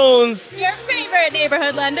Loans. Your favorite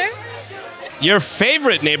neighborhood lender. Your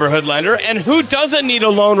favorite neighborhood lender. And who doesn't need a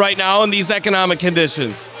loan right now in these economic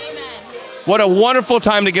conditions? Amen. What a wonderful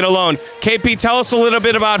time to get a loan. KP, tell us a little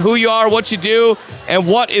bit about who you are, what you do, and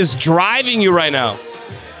what is driving you right now.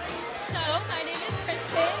 So, my name is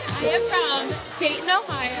Kristen. I am from Dayton,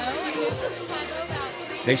 Ohio. I moved to Chicago about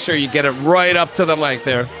 3 years Make sure you get it right up to the mic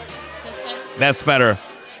there. That's better.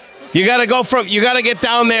 You gotta get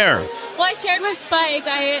down there. Well, I shared with Spike,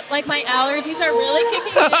 my allergies are really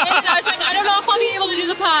kicking in, and I was like, I don't know if I'll be able to do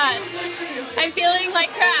the pod. I'm feeling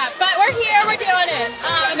like crap, but we're here, we're doing it.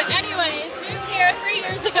 Anyways, moved here 3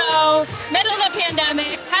 years ago, middle of the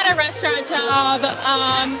pandemic, had a restaurant job.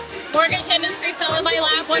 Mortgage industry fell in my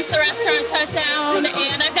lap once the restaurant shut down,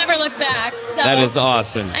 and I've never looked back. So That is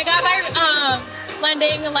awesome. I got my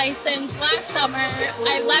lending license last summer.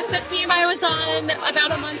 I left the team I was on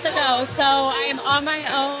about a month ago, so I am on my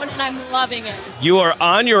own and I'm loving it. You are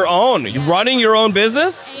on your own. You're running your own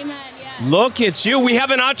business? Amen, yeah. Look at you. We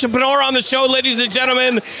have an entrepreneur on the show, ladies and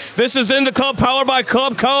gentlemen. This is In the Club, powered by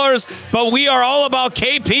Club Colors, but we are all about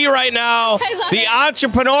KP right now. I love the it.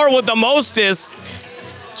 entrepreneur with the mostest,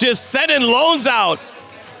 just sending loans out.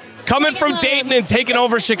 Coming from Dayton and taking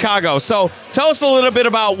over Chicago. So tell us a little bit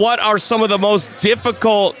about what are some of the most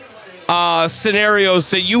difficult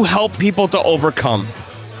scenarios that you help people to overcome.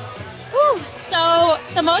 So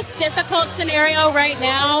the most difficult scenario right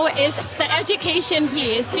now is the education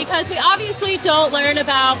piece, because we obviously don't learn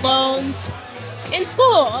about loans in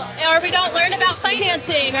school, or we don't learn about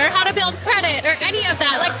financing or how to build credit or any of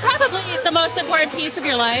that. Like, probably the most important piece of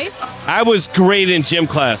your life. I was great in gym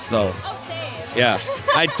class, though. Oh, same. Yeah,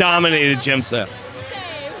 I dominated gym class.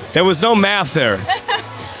 Same. There was no math there.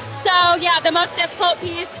 So yeah, the most difficult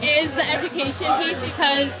piece is the education piece,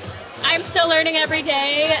 because I'm still learning every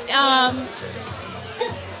day,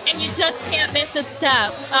 and you just can't miss a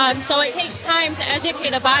step. So it takes time to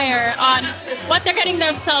educate a buyer on what they're getting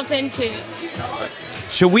themselves into.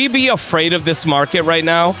 Should we be afraid of this market right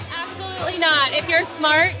now? Absolutely not. If you're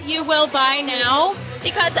smart, you will buy now,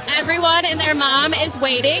 because everyone and their mom is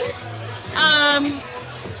waiting.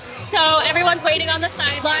 So everyone's waiting on the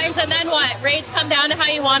sidelines, and then what? Rates come down to how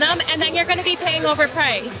you want them, and then you're going to be paying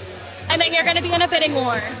overpriced. And then you're going to be in a bidding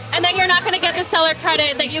war. And then you're not going to get the seller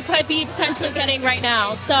credit that you could be potentially getting right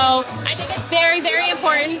now. So I think it's very, very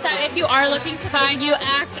important that if you are looking to buy, you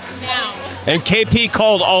act now. And KP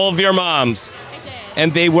called all of your moms. I did.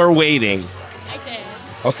 And they were waiting. I did.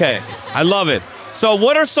 Okay, I love it. So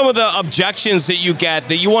what are some of the objections that you get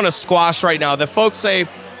that you want to squash right now that folks say,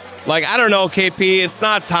 like, I don't know, KP, it's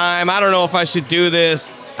not time. I don't know if I should do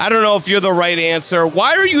this. I don't know if you're the right answer.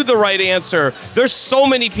 Why are you the right answer? There's so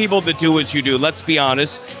many people that do what you do, let's be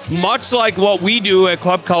honest. Much like what we do at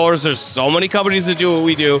Club Colors, there's so many companies that do what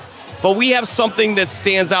we do, but we have something that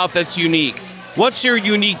stands out that's unique. What's your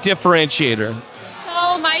unique differentiator?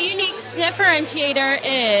 So my unique differentiator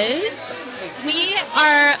is we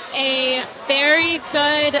are a very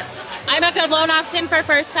good, I'm a good loan option for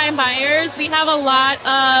first-time buyers. We have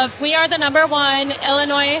we are the #1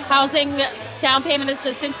 Illinois housing down payment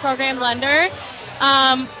assistance program lender.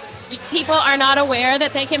 People are not aware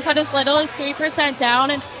that they can put as little as 3%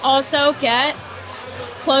 down and also get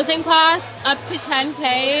closing costs up to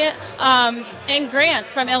 $10K and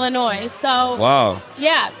grants from Illinois. So wow.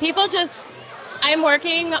 Yeah, I'm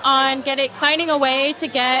working on finding a way to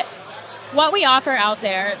get what we offer out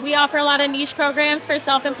there. We offer a lot of niche programs for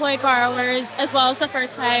self-employed borrowers as well as the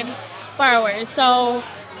first-time borrowers. So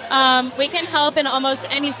we can help in almost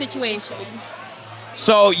any situation.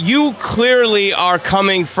 So you clearly are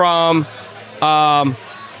coming from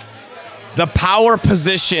the power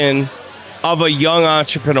position of a young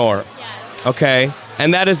entrepreneur. Yes. Okay?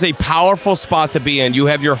 And that is a powerful spot to be in. You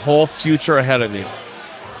have your whole future ahead of you.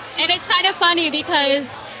 And it's kind of funny because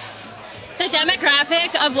the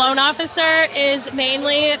demographic of loan officer is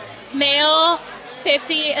mainly male,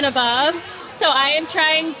 50 and above. So I am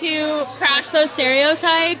trying to crash those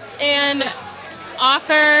stereotypes and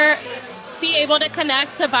be able to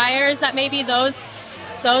connect to buyers that maybe those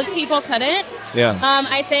people couldn't. Yeah.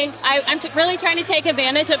 I think I'm really trying to take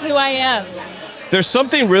advantage of who I am. There's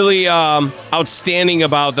something really outstanding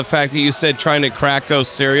about the fact that you said trying to crack those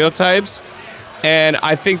stereotypes, and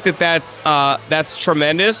I think that that's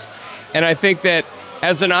tremendous. And I think that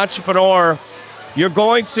as an entrepreneur, you're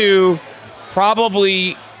going to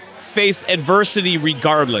probably face adversity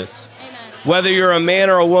regardless. Amen. Whether you're a man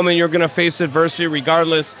or a woman, you're going to face adversity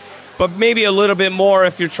regardless. But maybe a little bit more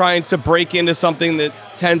if you're trying to break into something that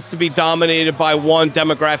tends to be dominated by one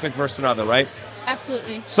demographic versus another, right?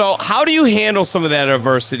 Absolutely. So how do you handle some of that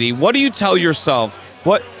adversity? What do you tell yourself?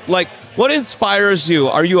 What inspires you?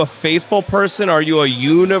 Are you a faithful person? Are you a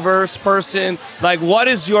universe person? Like, what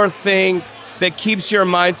is your thing that keeps your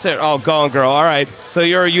mindset? Oh, go on, girl. All right. So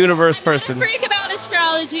you're a universe person. I'm a freak about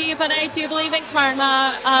astrology, but I do believe in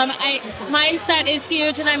karma. Mindset is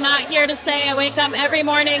huge, and I'm not here to say I wake up every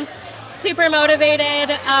morning super motivated.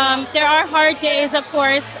 There are hard days, of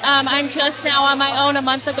course. I'm just now on my own a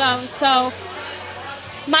month ago, so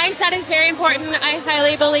mindset is very important. I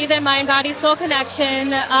highly believe in mind-body-soul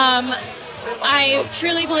connection. I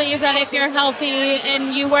truly believe that if you're healthy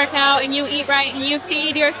and you work out and you eat right and you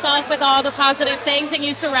feed yourself with all the positive things and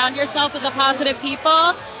you surround yourself with the positive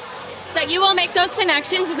people, that you will make those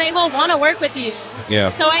connections and they will want to work with you. Yeah.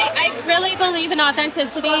 So I really believe in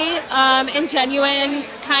authenticity and genuine,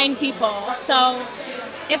 kind people. So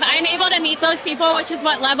if I'm able to meet those people, which is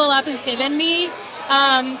what Level Up has given me,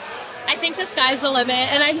 I think the sky's the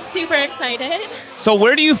limit, and I'm super excited. So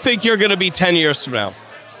where do you think you're going to be 10 years from now?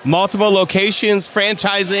 Multiple locations,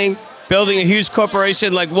 franchising, building a huge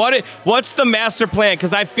corporation? Like, what's the master plan?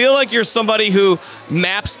 Because I feel like you're somebody who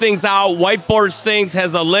maps things out, whiteboards things,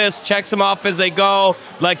 has a list, checks them off as they go,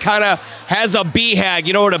 like kind of has a BHAG.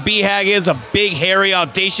 You know what a BHAG is? A big, hairy,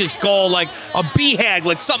 audacious goal. Like a BHAG,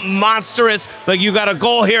 like something monstrous. Like you got a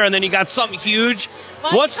goal here and then you got something huge.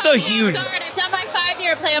 Well, What's the huge? I've done my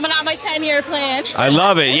 5-year plan, but not my 10-year plan. I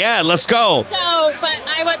love it. Yeah, let's go. So, but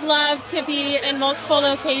I would love to be in multiple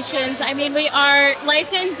locations. I mean, we are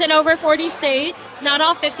licensed in over 40 states. Not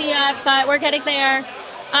all 50 yet, but we're getting there.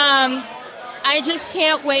 I just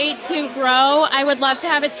can't wait to grow. I would love to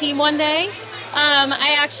have a team one day.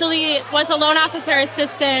 I actually was a loan officer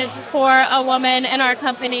assistant for a woman in our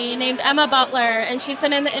company named Emma Butler, and she's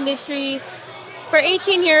been in the industry for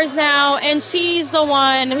 18 years now, and she's the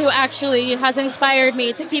one who actually has inspired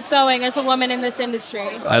me to keep going as a woman in this industry.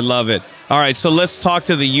 I love it. All right, so let's talk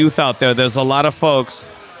to the youth out there. There's a lot of folks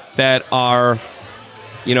that are,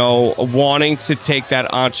 wanting to take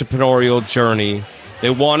that entrepreneurial journey. They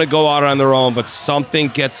want to go out on their own, but something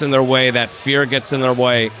gets in their way, that fear gets in their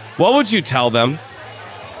way. What would you tell them?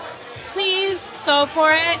 Please go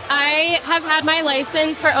for it. I have had my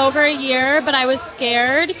license for over a year, but I was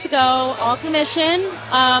scared to go all commission.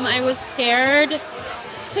 I was scared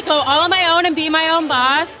to go all on my own and be my own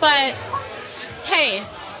boss, but hey,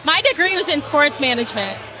 my degree was in sports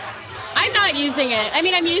management. I'm not using it. I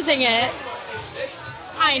mean, I'm using it,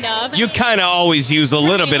 kind of. You kind of always use a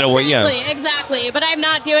little bit of what, yeah. Exactly, but I'm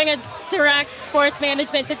not doing a direct sports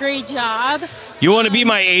management degree job. You want to be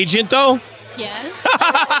my agent, though? Yes.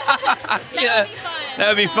 Yeah, that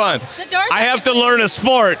would be fun. I have to open. learn a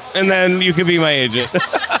sport, and then you can be my agent.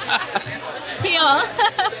 Deal.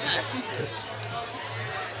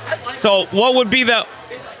 So what would be the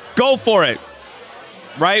go for it,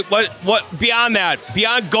 right? What beyond that,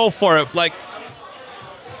 beyond go for it, like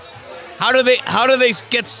how do they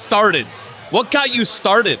get started? What got you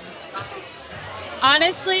started?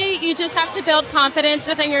 Honestly, you just have to build confidence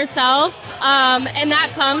within yourself. And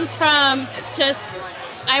that comes from just,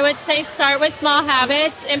 I would say, start with small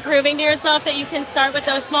habits and proving to yourself that you can start with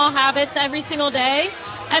those small habits every single day.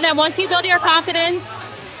 And then once you build your confidence,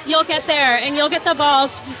 you'll get there and you'll get the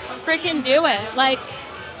balls to freaking do it. Like,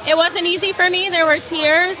 it wasn't easy for me. There were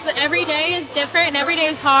tears. Every day is different and every day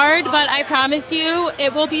is hard, but I promise you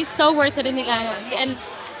it will be so worth it in the end. And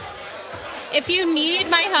if you need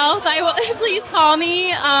my help, please call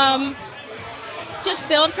me. Just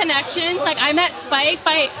build connections. Like, I met Spike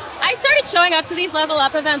I started showing up to these Level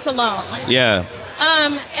Up events alone. Yeah.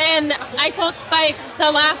 And I told Spike,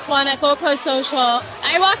 the last one at Gold Coast Social,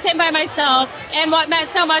 I walked in by myself, and what meant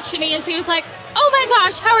so much to me is he was like, oh my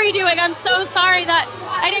gosh, how are you doing? I'm so sorry that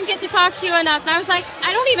I didn't get to talk to you enough. And I was like,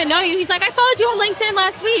 I don't even know you. He's like, I followed you on LinkedIn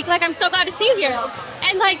last week. Like, I'm so glad to see you here.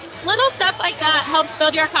 And like, little stuff like that helps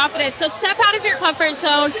build your confidence. So step out of your comfort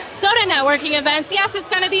zone, go to networking events. Yes, it's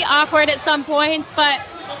going to be awkward at some points, but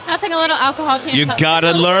Having a little alcohol can't You help.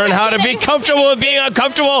 gotta learn how to be comfortable with being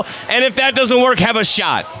uncomfortable, and if that doesn't work, have a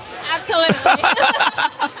shot. Absolutely.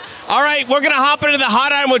 All right, we're gonna hop into the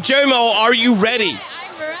hot item with J-Mo. Are you ready?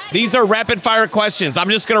 I'm ready. These are rapid fire questions. I'm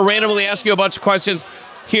just gonna randomly ask you a bunch of questions.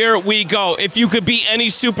 Here we go. If you could be any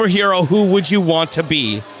superhero, who would you want to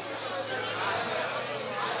be?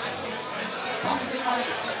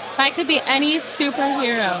 If I could be any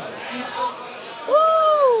superhero,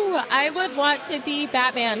 ooh, I would want to be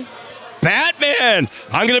Batman. Batman.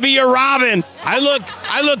 I'm gonna be your Robin. I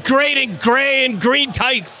look great in gray and green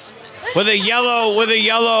tights with a yellow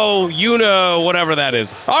whatever that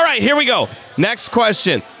is. All right, here we go. Next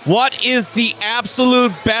question. What is the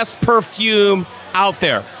absolute best perfume out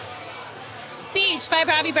there? Beach by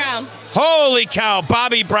Bobby Brown. Holy cow,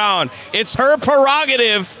 Bobby Brown. It's her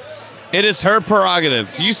prerogative. It is her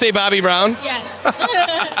prerogative. Do you say Bobby Brown? Yes.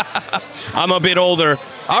 I'm a bit older.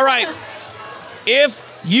 All right. If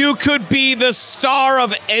you could be the star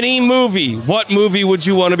of any movie, what movie would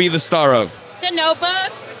you want to be the star of? The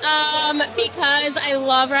Notebook, because I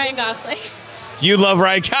love Ryan Gosling. You love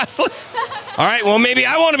Ryan Gosling? All right, well, maybe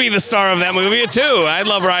I want to be the star of that movie, too. I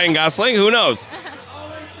love Ryan Gosling. Who knows?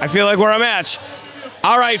 I feel like we're a match.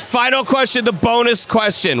 All right, final question, the bonus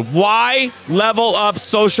question. Why Level Up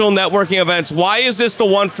social networking events? Why is this the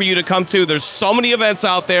one for you to come to? There's so many events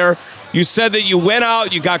out there. You said that you went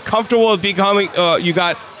out, you got comfortable with becoming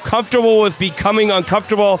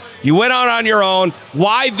uncomfortable. You went out on your own.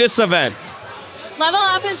 Why this event? Level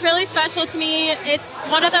Up is really special to me. It's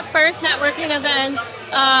one of the first networking events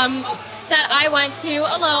that I went to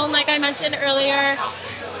alone, like I mentioned earlier.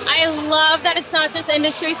 I love that it's not just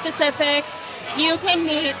industry specific. You can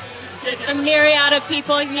meet a myriad of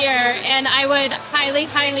people here, and I would highly,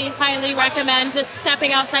 highly, highly recommend just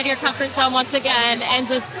stepping outside your comfort zone once again and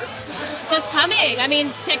just coming. I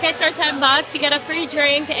mean, tickets are $10. You get a free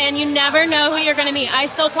drink, and you never know who you're going to meet. I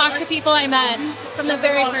still talk to people I met from the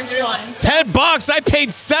very first one. $10? I paid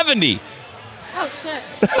 $70. Oh, shit.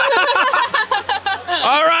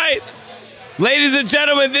 All right. Ladies and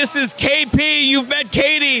gentlemen, this is KP. You've met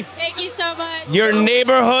Katie. Thank you so much. Your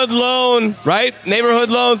neighborhood loan, right?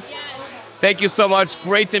 Neighborhood loans? Yes. Thank you so much.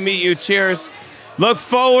 Great to meet you. Cheers. Look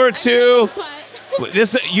forward to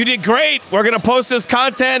this. You did great. We're going to post this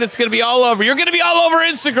content. It's going to be all over. You're going to be all over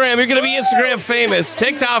Instagram. You're going to be Instagram famous,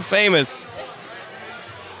 TikTok famous.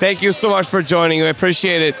 Thank you so much for joining. I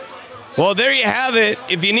appreciate it. Well, there you have it.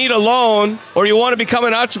 If you need a loan or you want to become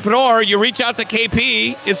an entrepreneur, you reach out to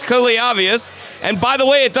KP. It's clearly obvious. And by the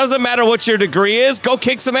way, it doesn't matter what your degree is. Go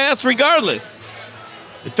kick some ass regardless.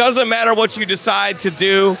 It doesn't matter what you decide to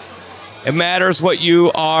do. It matters what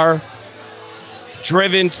you are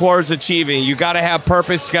driven towards achieving. You got to have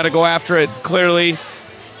purpose. You got to go after it. Clearly,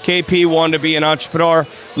 KP wanted to be an entrepreneur.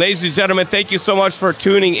 Ladies and gentlemen, thank you so much for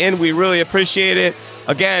tuning in. We really appreciate it.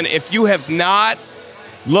 Again, if you have not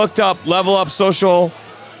looked up Level Up social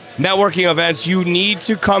networking events, you need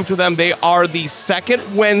to come to them. They are the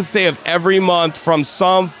second Wednesday of every month from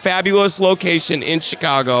some fabulous location in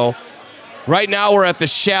Chicago. Right now we're at the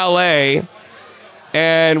Chalet,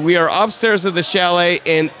 and we are upstairs at the Chalet,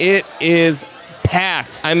 and it is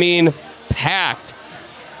packed. I mean, packed.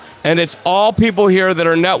 And it's all people here that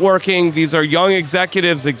are networking. These are young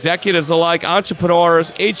executives alike,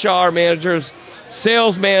 entrepreneurs, HR managers,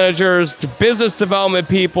 sales managers, business development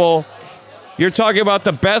people. You're talking about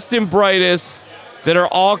the best and brightest that are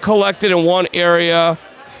all collected in one area.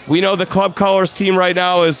 We know the Club Colors team right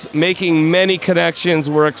now is making many connections.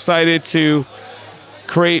 We're excited to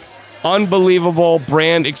create unbelievable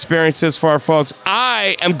brand experiences for our folks.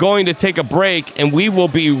 I am going to take a break, and we will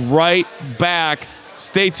be right back.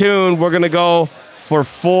 Stay tuned. We're going to go for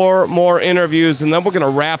 4 more interviews, and then we're going to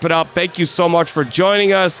wrap it up. Thank you so much for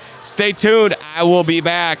joining us. Stay tuned. I will be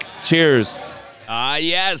back. Cheers.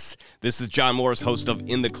 Yes. This is John Morris, host of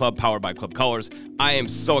In the Club, powered by Club Colors. I am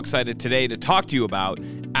so excited today to talk to you about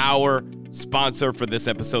our sponsor for this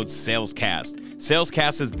episode, Salescast.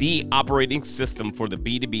 Salescast is the operating system for the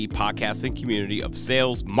B2B podcasting community of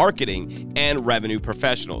sales, marketing, and revenue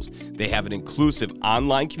professionals. They have an inclusive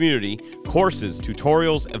online community, courses,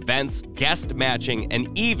 tutorials, events, guest matching, and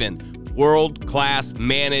even world-class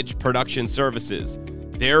managed production services.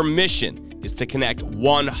 Their mission is to connect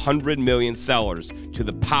 100 million sellers to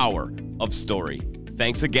the power of story.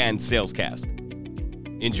 Thanks again, Salescast.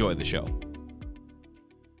 Enjoy the show.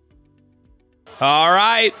 All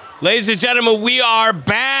right, ladies and gentlemen, we are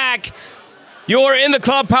back. You're in the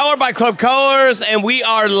club, powered by Club Colors, and we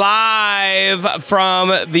are live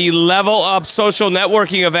from the Level Up social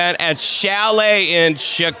networking event at Chalet in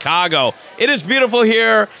Chicago. It is beautiful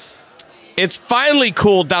here. it's finally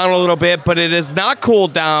cooled down a little bit, but it is not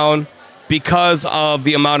cooled down because of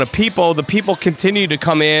the amount of people. The people continue to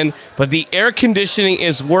come in, but the air conditioning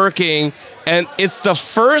is working, and it's the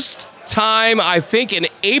first time, I think, in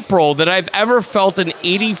April that I've ever felt an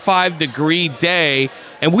 85-degree day,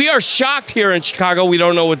 and we are shocked here in Chicago. We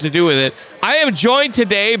don't know what to do with it. I am joined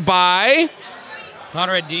today by...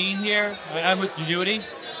 Conrad Dean here. I'm with Genuity.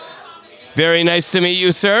 Very nice to meet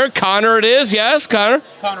you, sir. Connor it is, yes, Connor?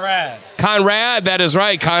 Conrad. Conrad, that is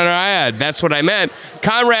right, Conrad. That's what I meant.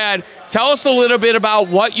 Conrad, tell us a little bit about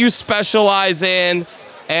what you specialize in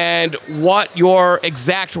and what your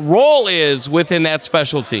exact role is within that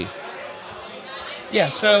specialty. Yeah,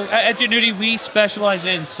 so at Genuity, we specialize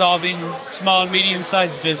in solving small and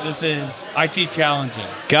medium-sized businesses' IT challenges.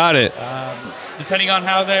 Got it. Depending on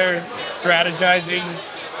how they're strategizing,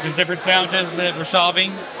 there's different challenges that we're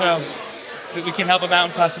solving, so we can help them out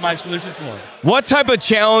and customize solutions for them. What type of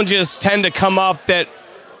challenges tend to come up that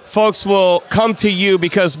folks will come to you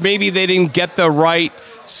because maybe they didn't get the right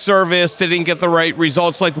service, they didn't get the right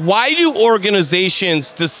results? Like, why do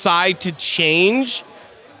organizations decide to change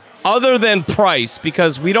other than price?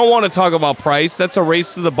 Because we don't want to talk about price. That's a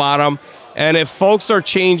race to the bottom. And if folks are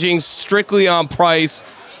changing strictly on price,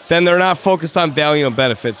 then they're not focused on value and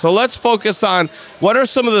benefit. So let's focus on what are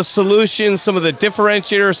some of the solutions, some of the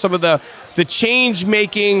differentiators, some of the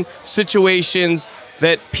change-making situations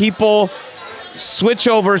that people switch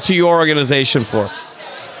over to your organization for.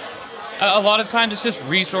 A lot of times it's just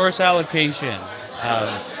resource allocation.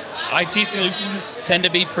 IT solutions tend to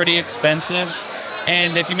be pretty expensive,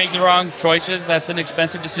 and if you make the wrong choices, that's an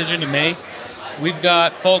expensive decision to make. We've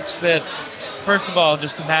got folks that, first of all,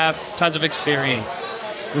 just have tons of experience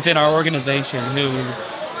within our organization who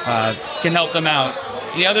can help them out.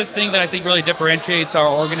 The other thing that I think really differentiates our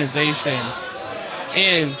organization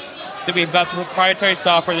is that we've got proprietary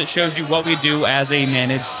software that shows you what we do as a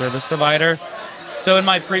managed service provider. So in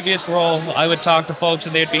my previous role, I would talk to folks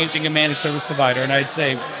and they'd be using a managed service provider, and I'd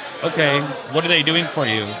say, okay, what are they doing for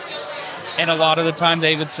you? And a lot of the time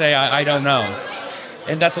they would say, I don't know.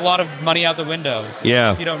 And that's a lot of money out the window.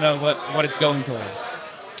 Yeah. If you don't know what it's going toward.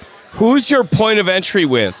 Who's your point of entry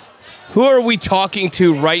with? Who are we talking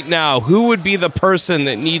to right now? Who would be the person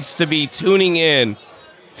that needs to be tuning in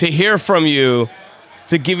to hear from you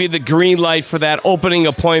to give you the green light for that opening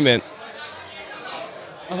appointment?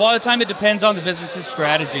 A lot of the time it depends on the business's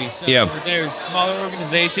strategy. So there's smaller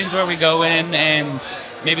organizations where we go in and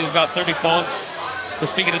maybe we've got 30 folks. We're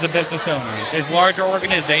speaking to the business owner. There's larger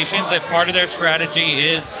organizations that part of their strategy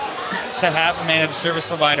is to have a managed service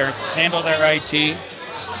provider handle their IT.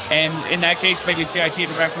 And in that case, maybe it's the IT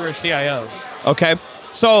director or CIO. Okay.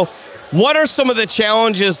 So what are some of the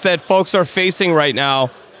challenges that folks are facing right now?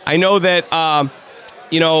 I know that,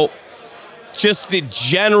 just the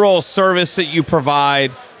general service that you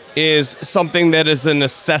provide is something that is a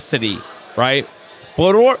necessity, right?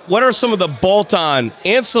 But what are some of the bolt-on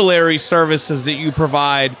ancillary services that you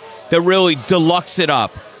provide that really deluxe it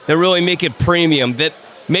up, that really make it premium, that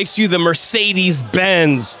makes you the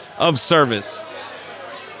Mercedes-Benz of service?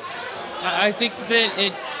 I think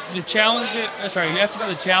that the challenges, sorry, you asked about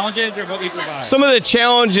the challenges or what we provide? Some of the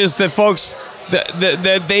challenges that folks,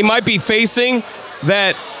 that they might be facing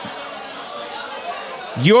that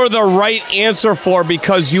you're the right answer for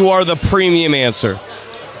because you are the premium answer.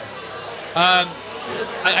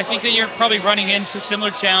 I think that you're probably running into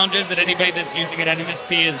similar challenges that anybody that's using an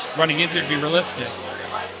MSP is running into to be realistic.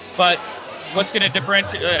 But what's going to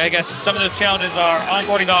differentiate, I guess, some of those challenges are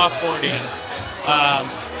onboarding, offboarding,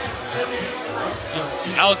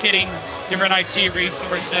 allocating different IT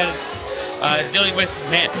resources, dealing with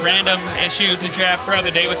random issues that you have throughout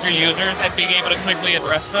the day with your users and being able to quickly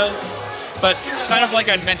address those. But kind of like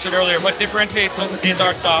I mentioned earlier, what differentiates us is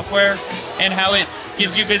our software and how it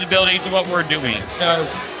gives you visibility to what we're doing. So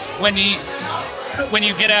when you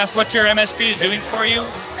get asked what your MSP is doing for you,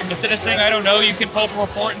 instead of saying, I don't know, you can pull up a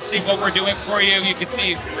report and see what we're doing for you. You can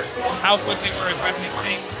see how quickly we're addressing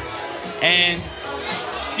things and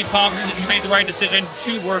be confident that you made the right decision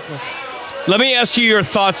to work with. Let me ask you your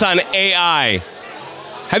thoughts on AI.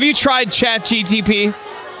 Have you tried ChatGPT?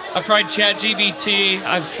 I've tried ChatGPT.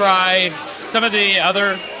 I've tried some of the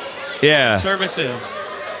other services.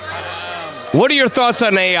 What are your thoughts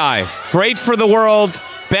on AI? Great for the world,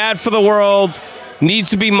 bad for the world, needs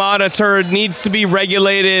to be monitored, needs to be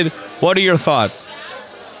regulated. What are your thoughts?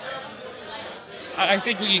 I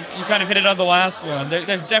think you kind of hit it on the last one.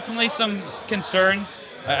 There's definitely some concerns.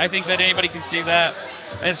 I think that anybody can see that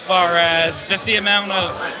as far as just the amount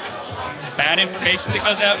of bad information that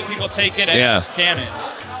goes out and people take it as canon.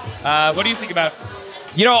 What do you think about it?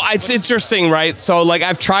 You know, it's interesting, right? So, like,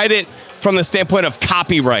 I've tried it from the standpoint of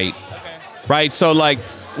copyright, right? So like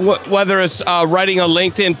whether it's writing a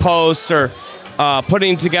LinkedIn post or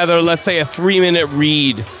putting together, let's say, a 3-minute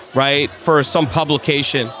read, right, for some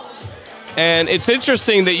publication. And it's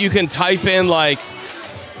interesting that you can type in like,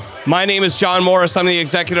 my name is John Morris, I'm the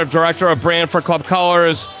executive director of brand for Club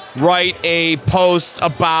Colors, write a post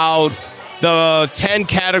about the 10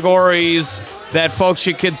 categories that folks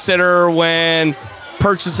should consider when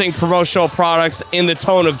purchasing promotional products in the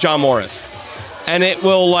tone of John Morris. And it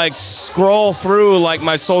will like scroll through like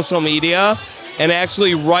my social media and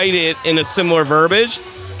actually write it in a similar verbiage.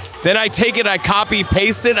 Then I take it, I copy,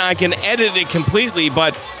 paste it, and I can edit it completely,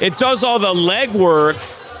 but it does all the legwork,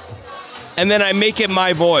 and then I make it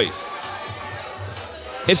my voice.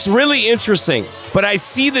 It's really interesting, but I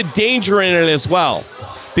see the danger in it as well,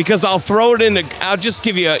 because I'll throw it into, I'll just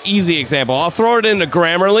give you an easy example. I'll throw it into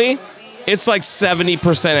Grammarly. It's like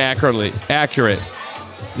 70% accurate.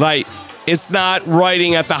 Like, it's not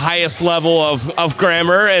writing at the highest level of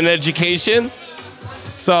grammar and education.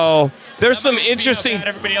 So there's some interesting.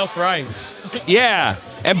 Everybody else writes. Yeah,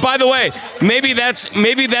 and by the way, maybe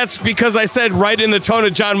that's because I said right in the tone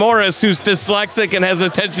of John Morris, who's dyslexic and has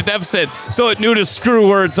attention deficit, so it knew to screw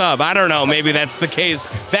words up. I don't know. Maybe that's the case.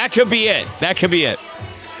 That could be it. That could be it.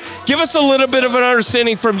 Give us a little bit of an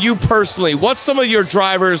understanding from you personally. What's some of your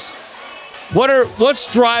drivers?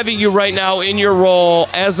 What's driving you right now in your role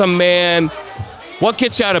as a man? What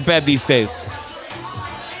gets you out of bed these days?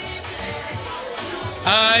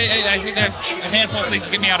 I think there's a handful of things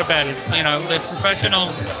that get me out of bed. You know, there's professional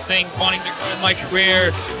things, wanting to grow in my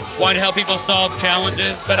career, wanting to help people solve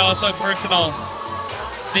challenges, but also personal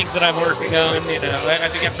things that I'm working on. You know, I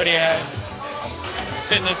think everybody has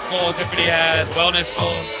fitness goals, everybody has wellness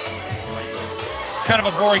goals. Kind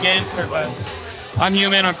of a boring answer, but I'm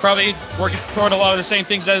human. I'm probably working toward a lot of the same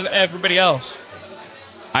things as everybody else.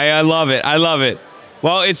 I love it. I love it.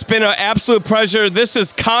 Well, it's been an absolute pleasure. This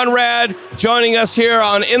is Conrad joining us here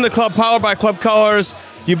on In the Club, powered by Club Colors.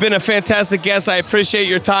 You've been a fantastic guest. I appreciate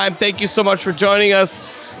your time. Thank you so much for joining us.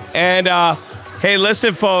 And hey,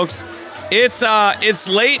 listen, folks, it's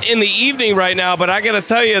late in the evening right now, but I got to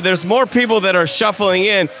tell you, there's more people that are shuffling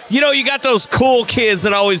in. You know, you got those cool kids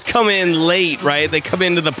that always come in late, right? They come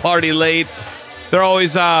into the party late. They're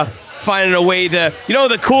always finding a way to, you know,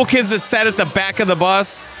 the cool kids that sat at the back of the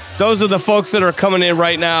bus? Those are the folks that are coming in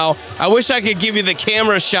right now. I wish I could give you the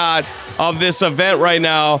camera shot of this event right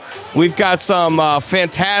now. We've got some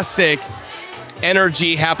fantastic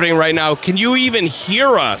energy happening right now. Can you even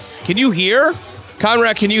hear us? Can you hear?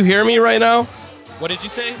 Conrad, can you hear me right now? What did you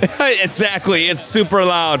say? Exactly. It's super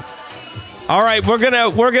loud. All right, we're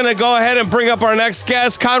gonna go ahead and bring up our next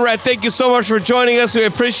guest. Conrad, thank you so much for joining us. We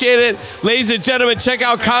appreciate it. Ladies and gentlemen, check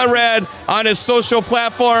out Conrad on his social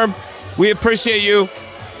platform. We appreciate you.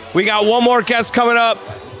 We got one more guest coming up.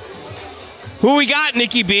 Who we got,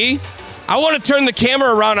 Nikki B? I want to turn the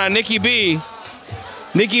camera around on Nikki B.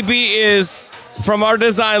 Nikki B is from our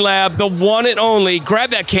design lab, the one and only. Grab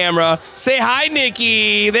that camera. Say hi,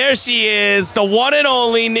 Nikki. There she is, the one and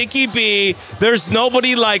only Nikki B. There's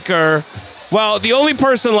nobody like her. Well, the only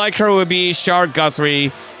person like her would be Shar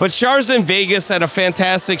Guthrie, but Shar's in Vegas at a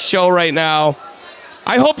fantastic show right now.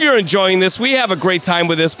 I hope you're enjoying this. We have a great time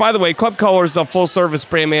with this. By the way, Club Colors is a full-service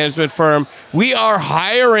brand management firm. We are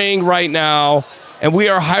hiring right now, and we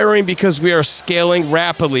are hiring because we are scaling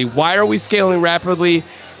rapidly. Why are we scaling rapidly?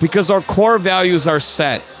 Because our core values are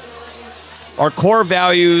set. Our core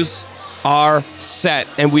values are set,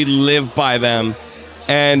 and we live by them.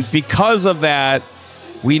 And because of that,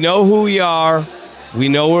 we know who we are, we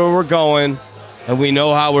know where we're going, and we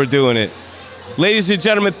know how we're doing it. Ladies and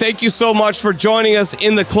gentlemen, thank you so much for joining us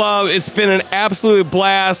in the club. It's been an absolute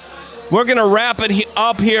blast. We're going to wrap it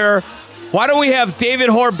up here. Why don't we have David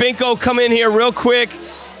Horbinko come in here real quick?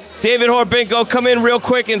 David Horbinko, come in real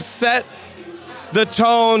quick and set the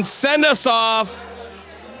tone. Send us off.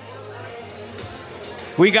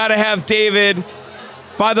 We got to have David.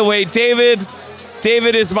 By the way, David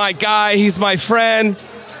is my guy. He's my friend.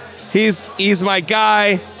 He's my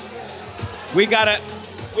guy. We got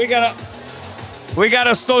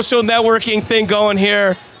a social networking thing going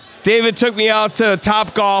here. David took me out to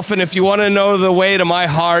Top Golf, and if you want to know the way to my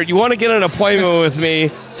heart, you want to get an appointment with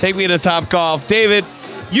me, take me to Top Golf. David,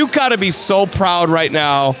 you got to be so proud right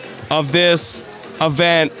now of this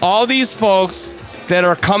event. All these folks that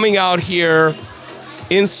are coming out here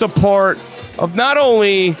in support of not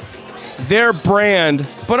only their brand,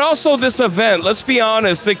 but also this event. Let's be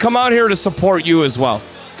honest, they come out here to support you as well.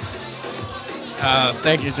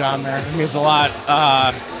 Thank you, John, man. It means a lot.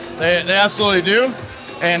 They absolutely do.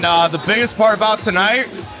 And the biggest part about tonight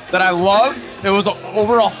that I love It was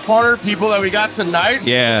over 100 people that we got tonight.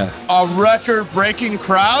 Yeah. A record-breaking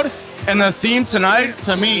crowd. And the theme tonight,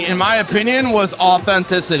 to me, in my opinion, was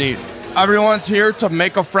authenticity. Everyone's here to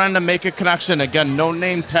make a friend and make a connection. Again, no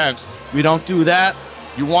name tags. We don't do that.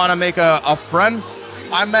 You want to make a friend?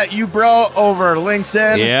 I met you, bro, over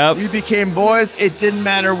LinkedIn. Yep. We became boys. It didn't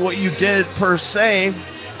matter what you did per se.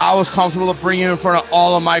 I was comfortable to bring you in front of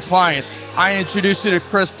all of my clients. I introduced you to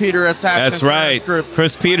Chris Peter at Tax That's right. Group.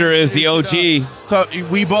 Chris Peter is the OG. So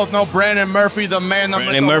we both know Brandon Murphy, the man.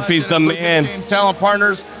 Brandon Murphy's the man. James Talent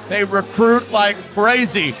Partners. They recruit like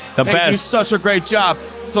crazy. The They best. do such a great job.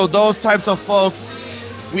 So those types of folks,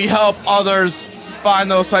 we help others find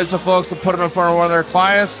those types of folks to put them in front of one of their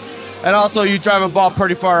clients. And also, you drive a ball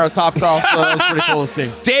pretty far on top golf, so that's pretty cool to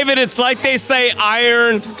see. David, it's like they say,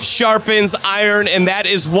 iron sharpens iron, and that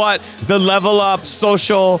is what the Level Up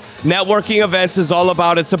social networking events is all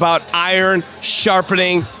about. It's about iron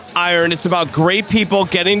sharpening iron. It's about great people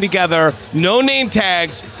getting together, no name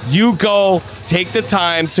tags. You go take the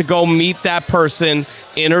time to go meet that person,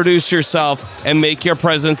 introduce yourself, and make your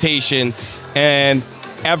presentation. And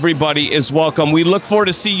everybody is welcome. We look forward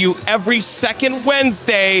to see you every second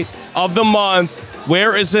Wednesday of the month.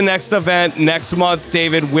 Where is the next event next month,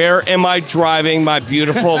 David? Where am I driving my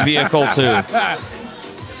beautiful vehicle to?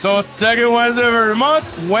 So second Wednesday of every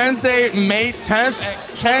month, Wednesday, May 10th at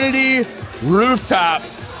Kennedy Rooftop.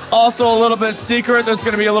 Also a little bit secret, there's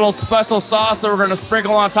gonna be a little special sauce that we're gonna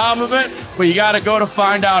sprinkle on top of it, but you gotta go to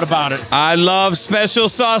find out about it. I love special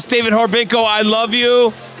sauce. David Horbinko, I love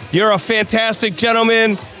you. You're a fantastic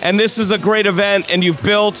gentleman, and this is a great event, and you've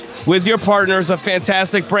built, with your partners, a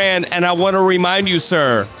fantastic brand, and I want to remind you,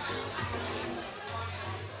 sir,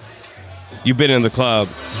 you've been in the club.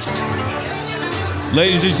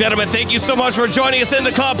 Ladies and gentlemen, thank you so much for joining us in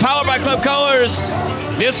the club, powered by Club Colors.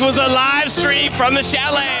 This was a live stream from the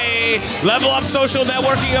Chalet, Level Up social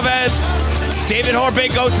networking events. David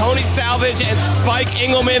Horbinko, Tony Salvage, and Spike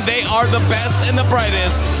Engelman, they are the best and the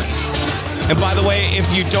brightest. And by the way,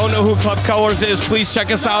 if you don't know who Club Colors is, please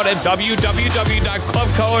check us out at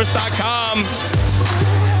www.clubcolors.com.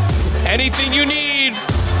 Anything you need,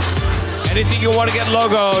 anything you want to get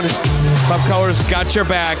logoed, Club Colors got your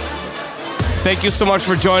back. Thank you so much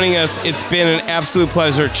for joining us. It's been an absolute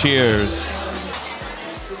pleasure. Cheers.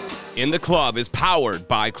 In the Club is powered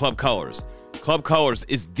by Club Colors. Club Colors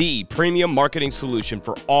is the premium marketing solution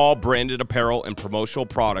for all branded apparel and promotional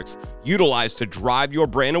products utilized to drive your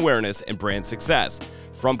brand awareness and brand success.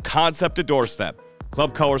 From concept to doorstep,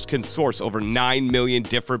 Club Colors can source over 9 million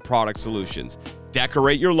different product solutions,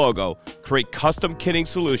 decorate your logo, create custom kitting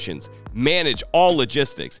solutions, manage all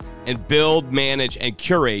logistics, and build, manage, and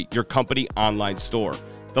curate your company online store.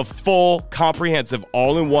 The full, comprehensive,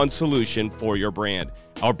 all-in-one solution for your brand.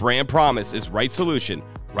 Our brand promise is right solution,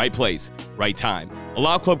 right place, right time.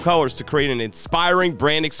 Allow Club Colors to create an inspiring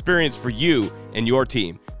brand experience for you and your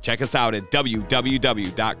team. Check us out at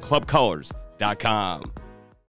www.clubcolors.com.